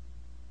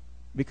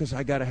 because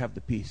I got to have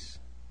the peace.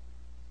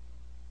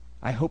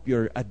 I hope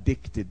you're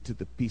addicted to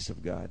the peace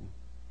of God.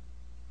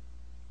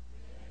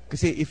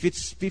 Kasi if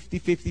it's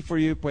 50-50 for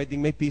you, pwedeng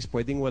may peace,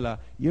 pwedeng wala,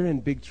 you're in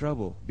big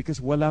trouble. Because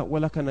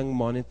wala ka ng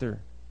monitor.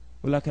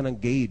 Wala ka ng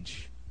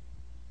gauge.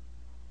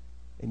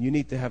 And you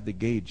need to have the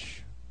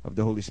gauge of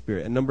the Holy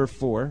Spirit. And number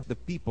 4, the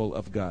people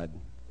of God.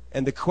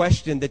 And the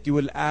question that you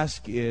will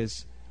ask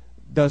is,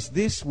 does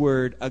this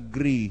word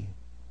agree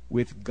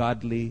with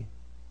godly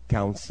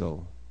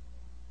counsel?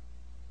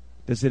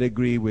 Does it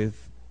agree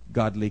with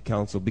godly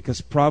counsel?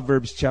 Because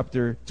Proverbs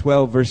chapter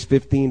 12 verse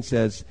 15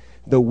 says,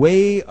 the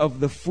way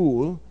of the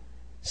fool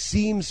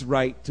seems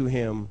right to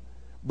him,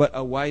 but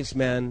a wise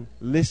man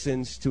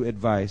listens to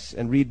advice.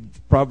 And read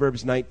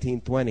Proverbs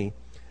 19:20.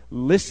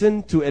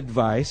 Listen to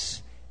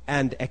advice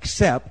and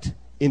accept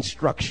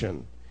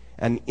instruction,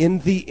 and in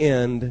the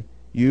end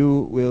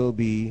you will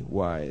be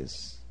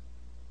wise.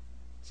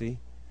 See?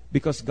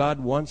 Because God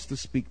wants to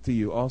speak to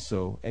you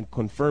also and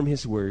confirm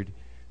His word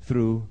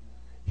through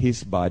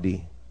His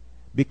body.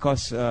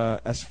 Because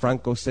as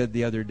Franco said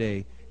the other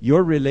day,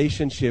 your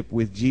relationship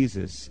with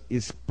Jesus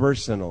is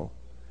personal.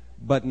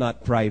 but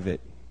not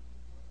private.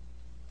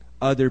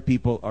 Other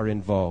people are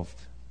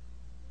involved.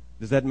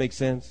 Does that make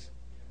sense?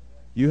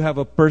 You have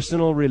a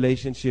personal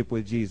relationship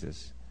with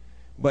Jesus,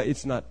 but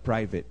it's not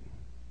private.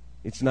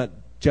 It's not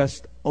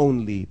just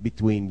only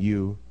between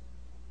you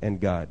and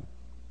God.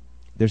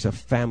 There's a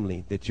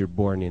family that you're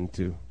born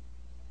into.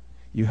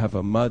 You have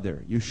a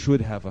mother. You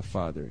should have a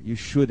father. You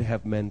should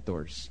have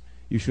mentors.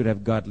 You should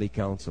have godly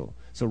counsel.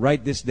 So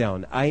write this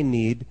down. I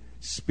need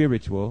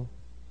spiritual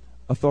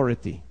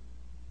authority.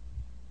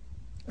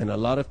 And a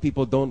lot of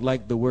people don't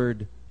like the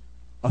word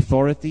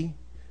authority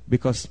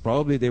because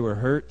probably they were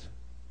hurt.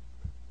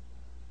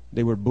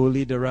 They were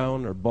bullied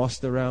around or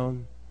bossed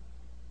around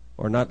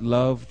or not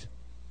loved.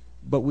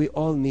 But we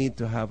all need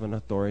to have an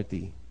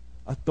authority.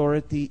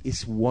 Authority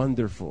is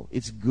wonderful.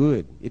 It's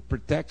good. It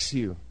protects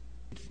you.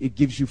 It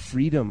gives you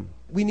freedom.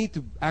 We need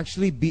to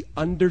actually be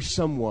under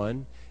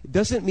someone. It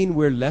doesn't mean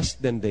we're less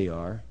than they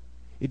are.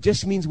 It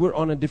just means we're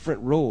on a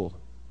different role.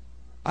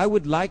 I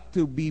would like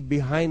to be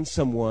behind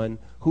someone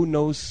who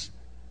knows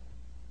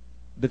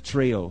the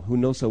trail, who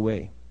knows a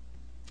way.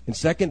 And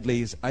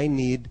secondly is I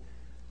need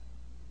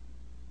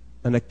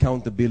an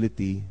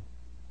accountability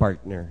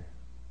partner.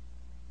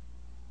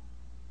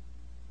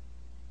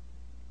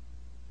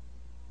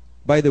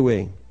 By the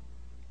way,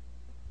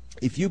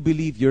 if you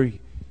believe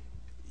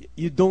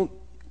you don't,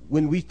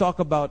 when we talk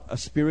about a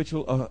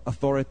spiritual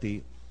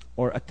authority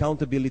or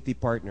accountability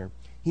partner,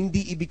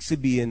 hindi ibig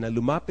sabihin na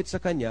lumapit sa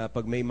kanya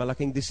pag may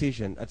malaking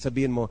decision at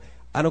sabihin mo,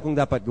 ano kung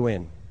dapat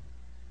gawin?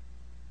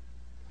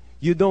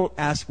 You don't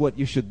ask what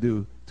you should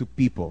do to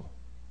people.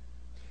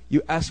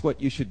 You ask what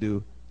you should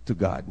do to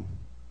God.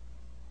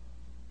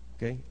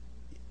 Okay?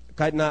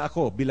 Kahit na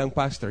ako, bilang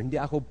pastor, hindi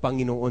ako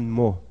Panginoon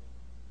mo.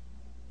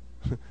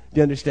 Do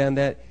you understand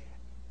that?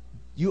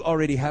 You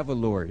already have a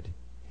Lord.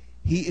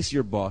 He is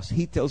your boss.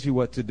 He tells you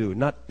what to do,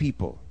 not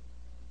people.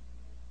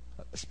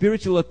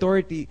 Spiritual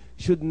authority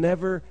should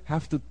never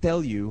have to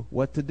tell you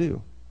what to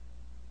do.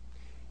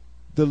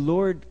 The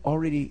Lord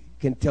already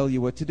can tell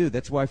you what to do.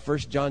 That's why 1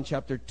 John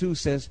chapter 2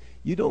 says,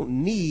 you don't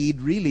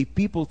need really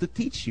people to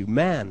teach you,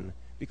 man,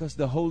 because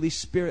the Holy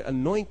Spirit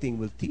anointing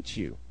will teach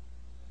you.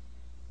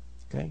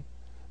 Okay?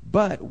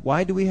 But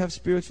why do we have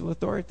spiritual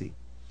authority?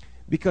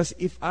 Because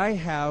if I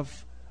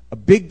have a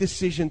big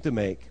decision to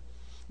make,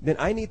 then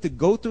I need to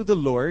go to the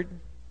Lord,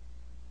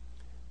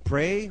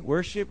 pray,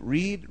 worship,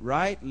 read,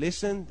 write,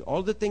 listen,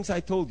 all the things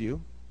I told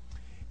you.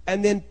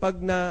 And then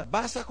pag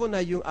nabasa ko na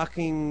yung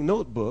aking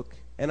notebook,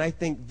 and I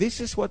think this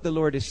is what the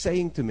Lord is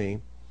saying to me,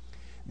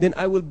 then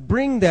I will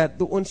bring that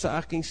doon sa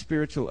aking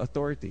spiritual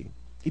authority.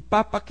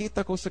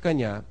 Ipapakita ko sa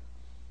kanya,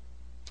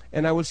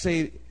 and I will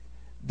say,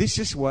 this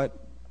is what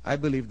I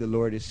believe the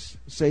Lord is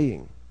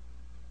saying.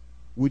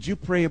 Would you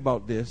pray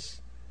about this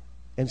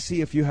and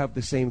see if you have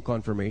the same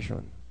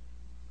confirmation?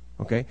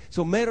 Okay?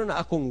 So meron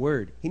na akong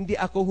word. Hindi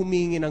ako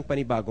humingi ng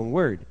panibagong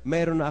word.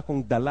 Meron na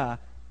akong dala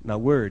na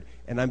word.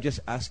 And I'm just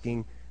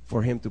asking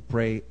for him to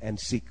pray and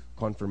seek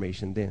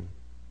confirmation then.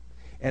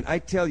 And I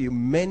tell you,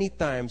 many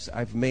times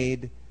I've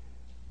made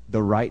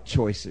the right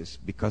choices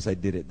because I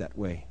did it that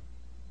way.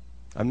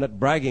 I'm not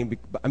bragging, but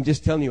I'm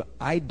just telling you,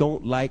 I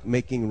don't like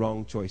making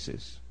wrong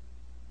choices.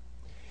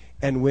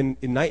 And when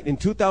in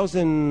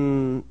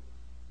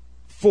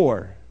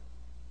 2004,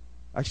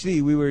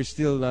 actually we were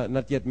still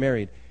not yet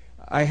married,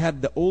 I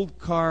had the old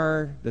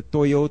car, the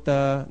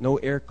Toyota, no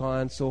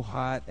aircon, so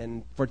hot,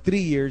 and for 3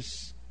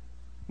 years,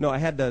 I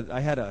had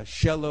a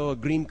Shello, a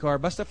green car.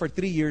 Basta for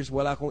 3 years,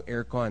 wala akong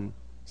aircon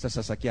sa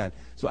sasakyan.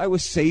 So I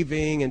was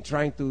saving and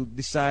trying to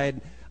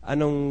decide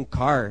anong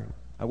car,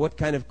 what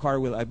kind of car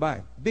will I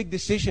buy. Big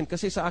decision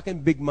kasi sa akin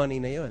big money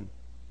na yun.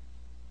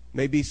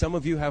 Maybe some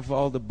of you have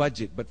all the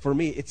budget, but for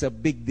me it's a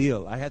big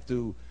deal. I had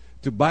to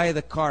buy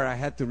the car. I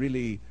had to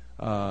really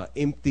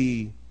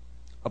empty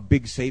a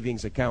big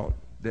savings account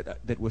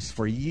that was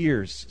for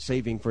years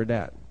saving for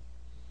that.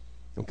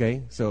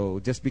 Okay? So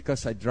just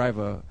because I drive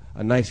a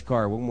nice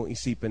car, huwag mo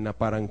isipin na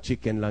parang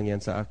chicken lang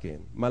yan sa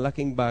akin.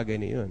 Malaking bagay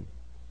na yun.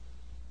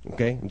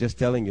 Okay? I'm just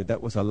telling you,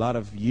 that was a lot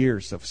of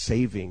years of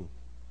saving.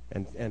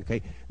 And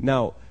okay?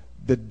 Now,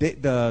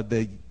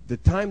 the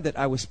time that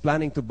I was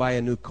planning to buy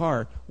a new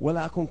car,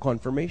 wala akong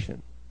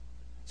confirmation.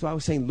 So I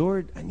was saying,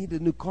 Lord, I need a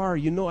new car.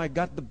 You know, I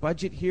got the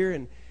budget here,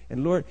 and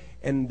Lord,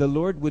 and the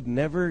Lord would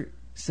never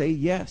say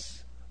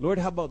yes. Lord,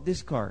 how about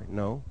this car?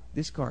 No.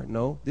 This car?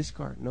 No. This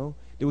car? No.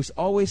 There was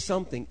always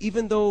something,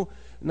 even though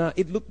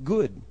it looked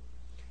good.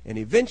 And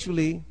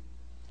eventually,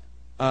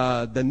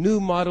 the new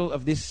model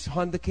of this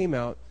Honda came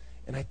out,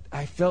 and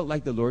I felt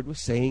like the Lord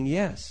was saying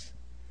yes.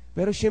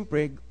 Pero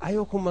siyempre,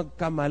 ayaw kong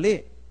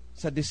magkamali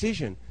sa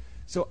decision.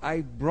 So I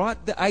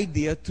brought the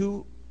idea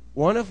to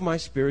one of my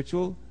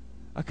spiritual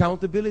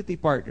accountability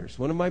partners,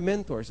 one of my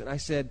mentors, and I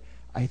said,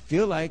 I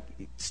feel like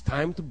it's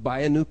time to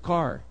buy a new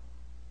car.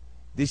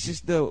 This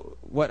is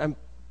what I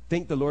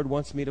think the Lord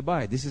wants me to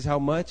buy. This is how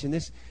much, and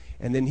this.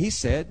 And then he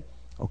said,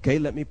 okay,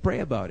 let me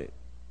pray about it.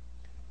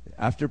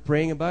 After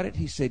praying about it,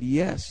 he said,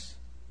 yes,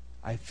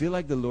 I feel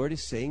like the Lord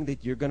is saying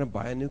that you're going to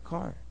buy a new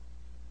car.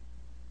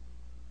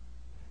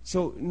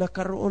 So,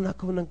 nakaroon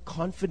ako ng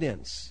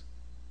confidence.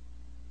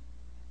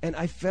 And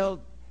I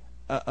felt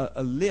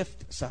a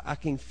lift sa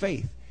aking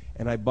faith.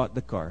 And I bought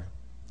the car.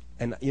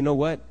 And you know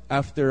what?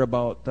 After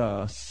about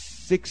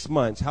 6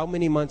 months, how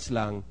many months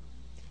lang,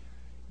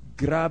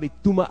 grabe,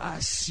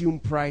 tumaas yung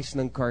price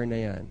ng car na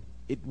yan.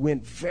 It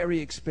went very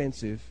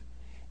expensive.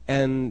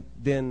 And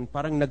then,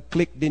 parang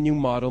nag-click din yung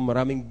model.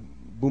 Maraming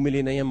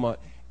bumili na yung model.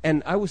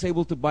 And I was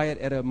able to buy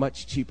it at a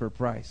much cheaper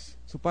price.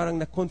 So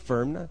parang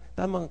na-confirm na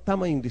tama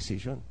yung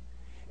decision.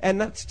 And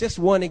that's just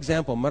one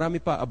example.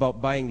 Marami pa about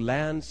buying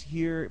lands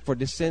here for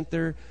the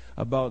center,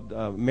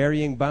 about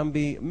marrying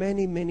Bambi.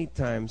 Many, many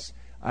times,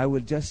 I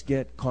will just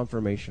get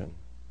confirmation.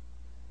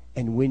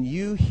 And when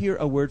you hear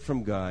a word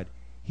from God,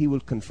 He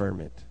will confirm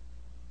it.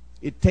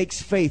 It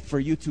takes faith for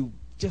you to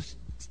just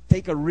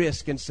take a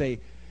risk and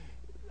say,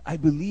 I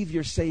believe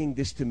you're saying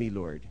this to me,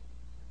 Lord.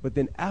 But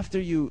then after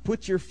you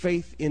put your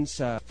faith in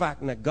the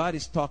fact that God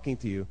is talking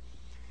to you,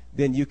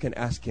 then you can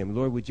ask Him,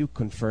 Lord, would you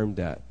confirm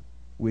that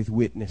with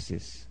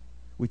witnesses,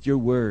 with your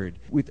word,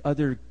 with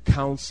other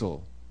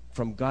counsel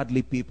from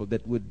godly people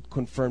that would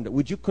confirm that?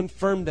 Would you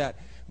confirm that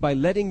by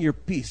letting your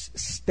peace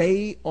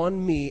stay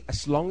on me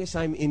as long as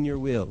I'm in your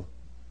will?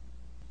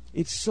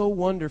 It's so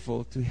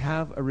wonderful to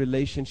have a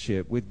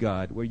relationship with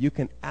God where you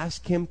can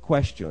ask Him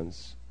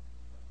questions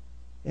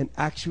and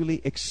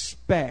actually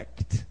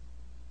expect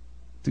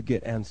to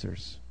get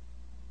answers.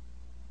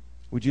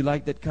 Would you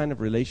like that kind of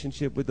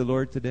relationship with the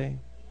Lord today?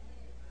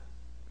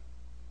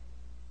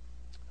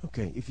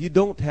 Okay, if you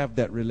don't have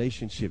that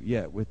relationship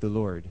yet with the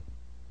Lord,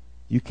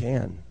 you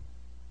can.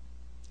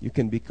 You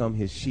can become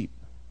His sheep.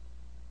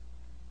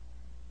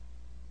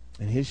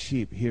 And His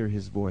sheep hear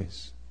His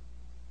voice.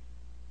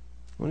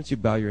 Why don't you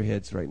bow your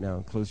heads right now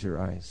and close your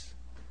eyes?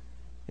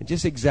 And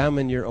just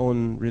examine your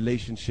own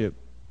relationship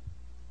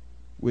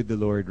with the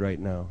Lord right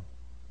now.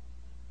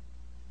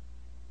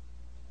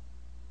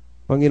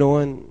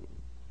 Panginoon,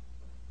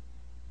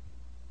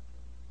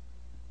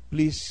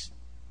 please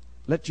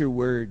let your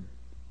word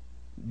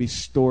be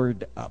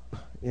stored up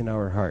in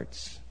our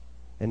hearts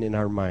and in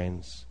our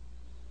minds.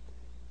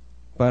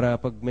 Para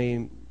pag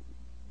may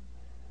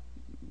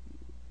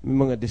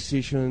mga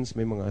decisions,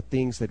 may mga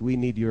things that we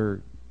need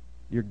your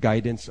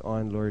guidance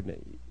on, Lord,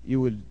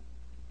 you will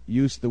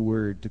use the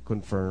word to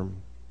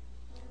confirm.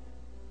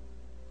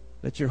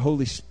 Let your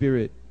Holy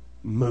Spirit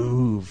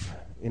move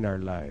in our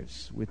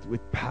lives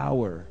with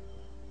power,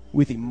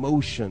 with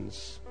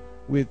emotions,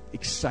 with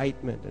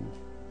excitement, and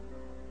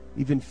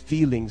even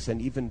feelings,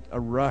 and even a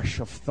rush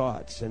of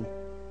thoughts. And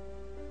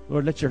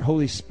Lord, let your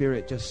Holy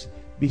Spirit just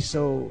be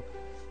so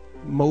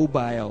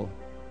mobile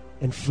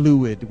and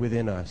fluid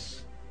within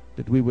us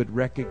that we would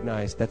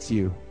recognize that's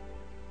you.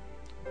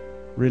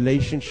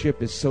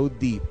 Relationship is so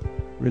deep,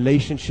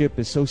 relationship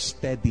is so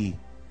steady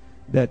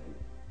that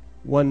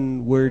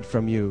one word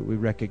from you, we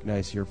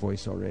recognize your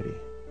voice already.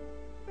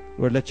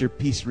 Lord, let your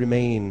peace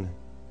remain.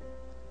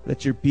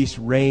 Let your peace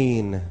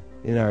reign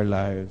in our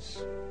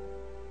lives.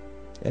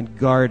 And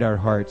guard our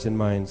hearts and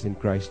minds in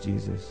Christ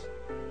Jesus.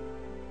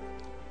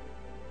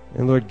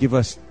 And Lord, give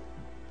us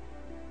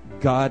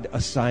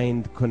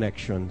God-assigned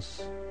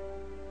connections.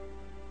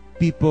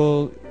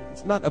 People,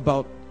 it's not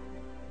about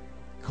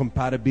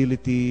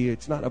compatibility,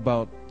 it's not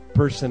about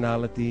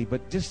personality,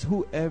 but just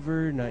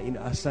whoever na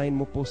ina-assign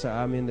mo po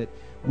sa amin that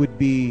would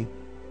be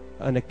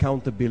an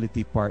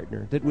accountability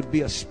partner, that would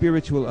be a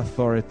spiritual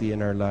authority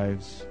in our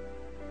lives.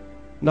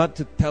 Not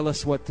to tell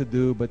us what to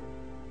do, but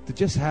to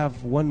just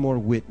have one more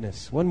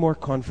witness, one more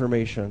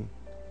confirmation.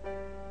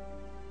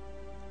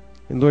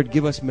 And Lord,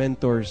 give us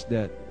mentors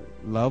that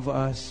love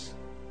us.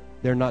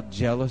 They're not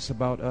jealous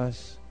about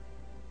us.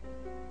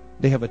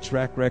 They have a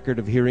track record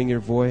of hearing your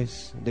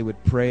voice. They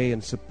would pray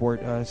and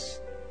support us.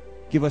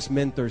 Give us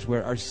mentors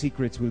where our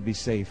secrets will be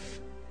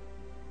safe.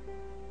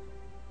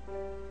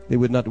 They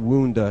would not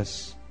wound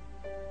us.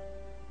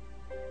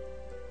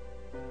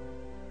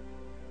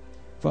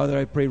 Father,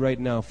 I pray right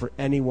now for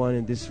anyone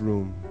in this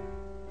room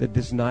that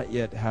does not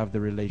yet have the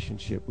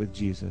relationship with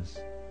Jesus.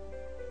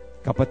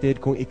 Kapatid,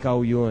 kung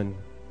ikaw yun,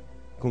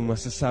 kung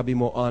masasabi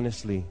mo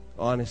honestly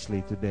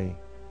today,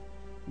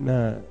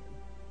 na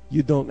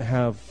you don't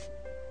have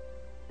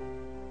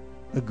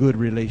a good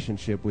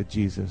relationship with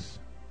Jesus.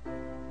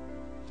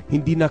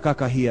 Hindi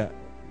nakakahiya.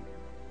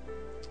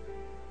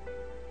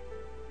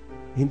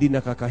 Hindi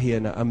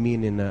nakakahiya na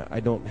aminin na I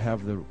don't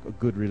have a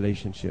good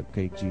relationship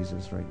kay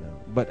Jesus right now.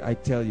 But I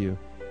tell you,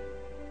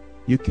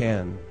 you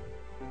can.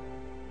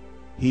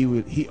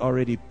 He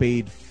already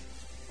paid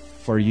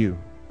for you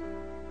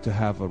to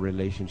have a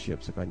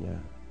relationship sa Kanya.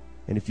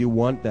 And if you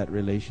want that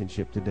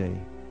relationship today,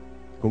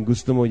 kung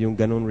gusto mo yung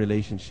ganun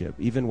relationship,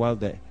 even while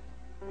the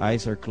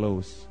eyes are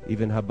closed,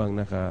 even habang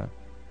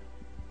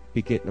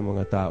nakapikit ng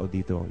mga tao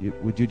dito,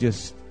 would you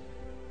just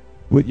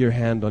put your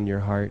hand on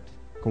your heart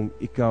kung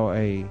ikaw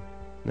ay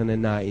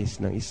nananais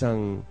ng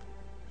isang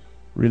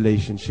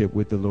relationship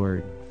with the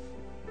Lord?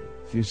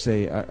 If you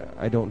say,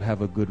 I don't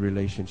have a good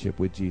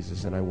relationship with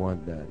Jesus and I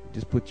want that,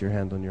 just put your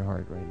hand on your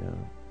heart right now.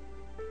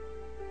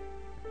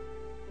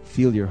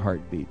 Feel your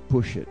heartbeat.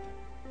 Push it.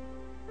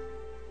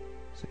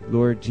 Say,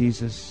 Lord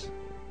Jesus,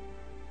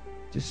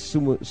 just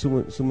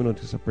sumunod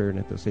ka sa prayer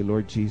na to. Say,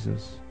 Lord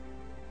Jesus,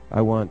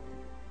 I want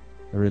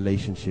a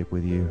relationship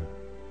with you.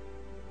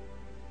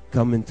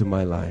 Come into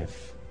my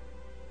life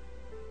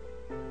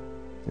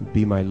and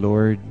be my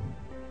Lord,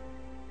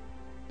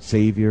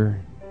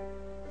 Savior,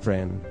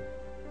 friend.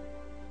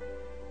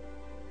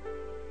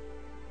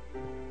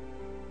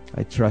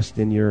 I trust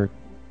in your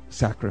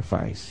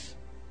sacrifice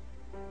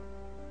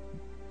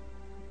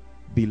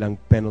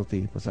bilang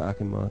penalty pa sa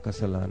aking mga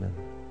kasalanan.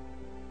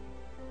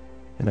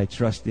 And I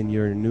trust in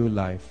your new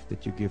life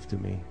that you give to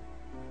me.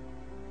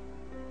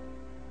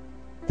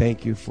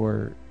 Thank you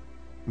for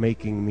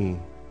making me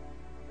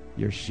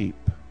your sheep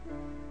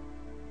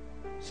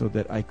so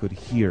that I could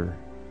hear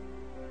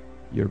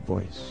your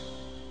voice.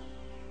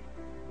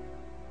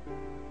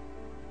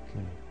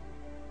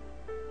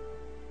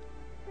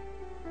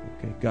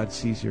 Okay, God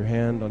sees your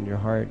hand on your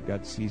heart.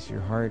 God sees your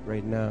heart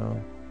right now.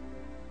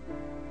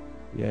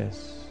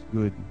 Yes,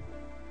 good.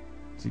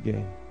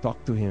 Sige,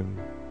 talk to Him.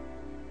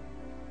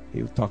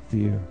 He'll talk to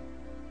you.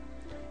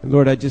 And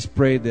Lord, I just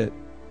pray that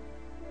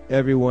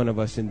every one of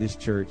us in this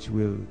church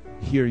will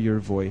hear your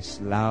voice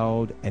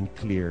loud and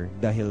clear.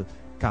 Dahil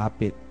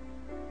kapit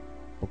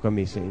po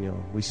kami sa inyo.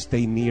 We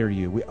stay near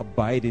you. We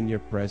abide in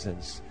your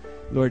presence.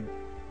 Lord,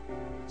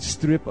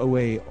 strip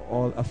away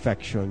all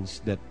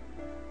affections that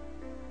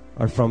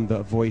are from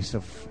the voice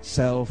of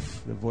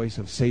self, the voice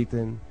of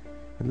Satan,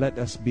 and let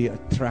us be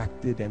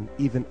attracted and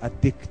even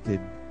addicted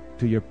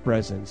to your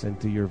presence and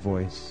to your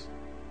voice.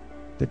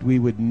 That we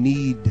would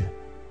need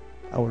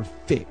our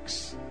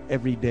fix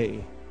every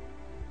day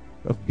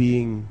of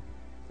being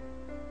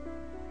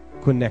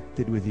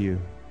connected with you.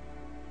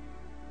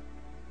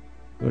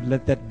 Lord,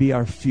 let that be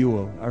our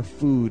fuel, our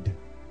food,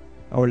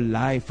 our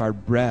life, our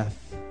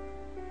breath.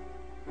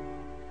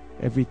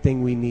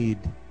 Everything we need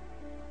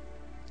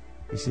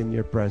is in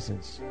your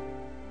presence.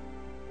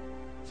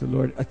 So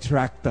Lord,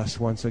 attract us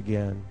once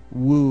again.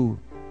 Woo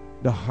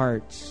the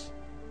hearts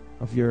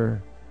of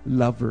your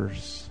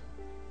lovers,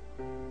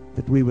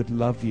 that we would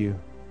love you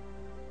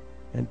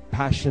and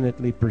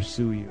passionately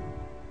pursue you.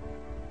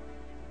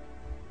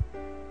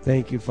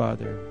 Thank you,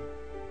 Father,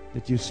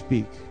 that you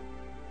speak.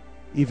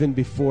 Even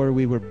before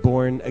we were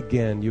born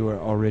again, you are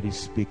already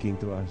speaking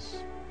to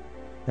us.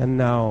 And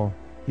now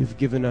you've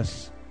given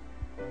us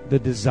the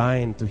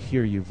design to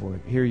hear your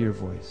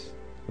voice.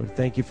 Lord,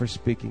 thank you for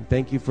speaking.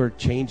 Thank you for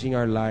changing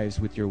our lives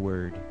with your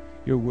word.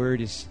 Your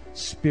word is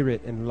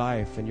spirit and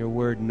life, and your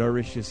word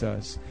nourishes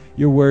us.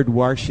 Your word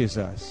washes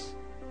us,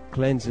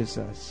 cleanses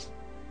us.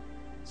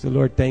 So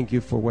Lord, thank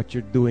you for what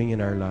you're doing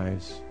in our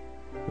lives.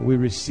 We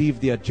receive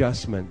the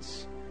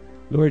adjustments.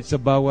 Lord, sa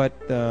bawat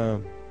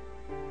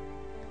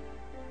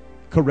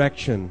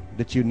correction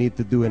that you need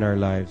to do in our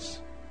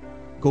lives,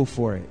 go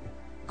for it.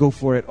 Go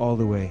for it all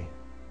the way.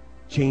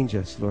 Change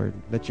us, Lord.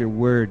 Let your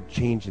word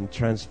change and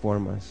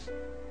transform us.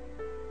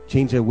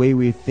 Change the way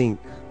we think.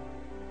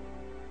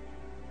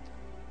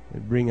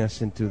 And bring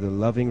us into the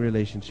loving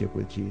relationship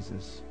with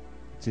Jesus.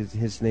 It's in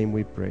His name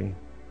we pray.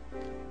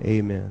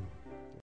 Amen.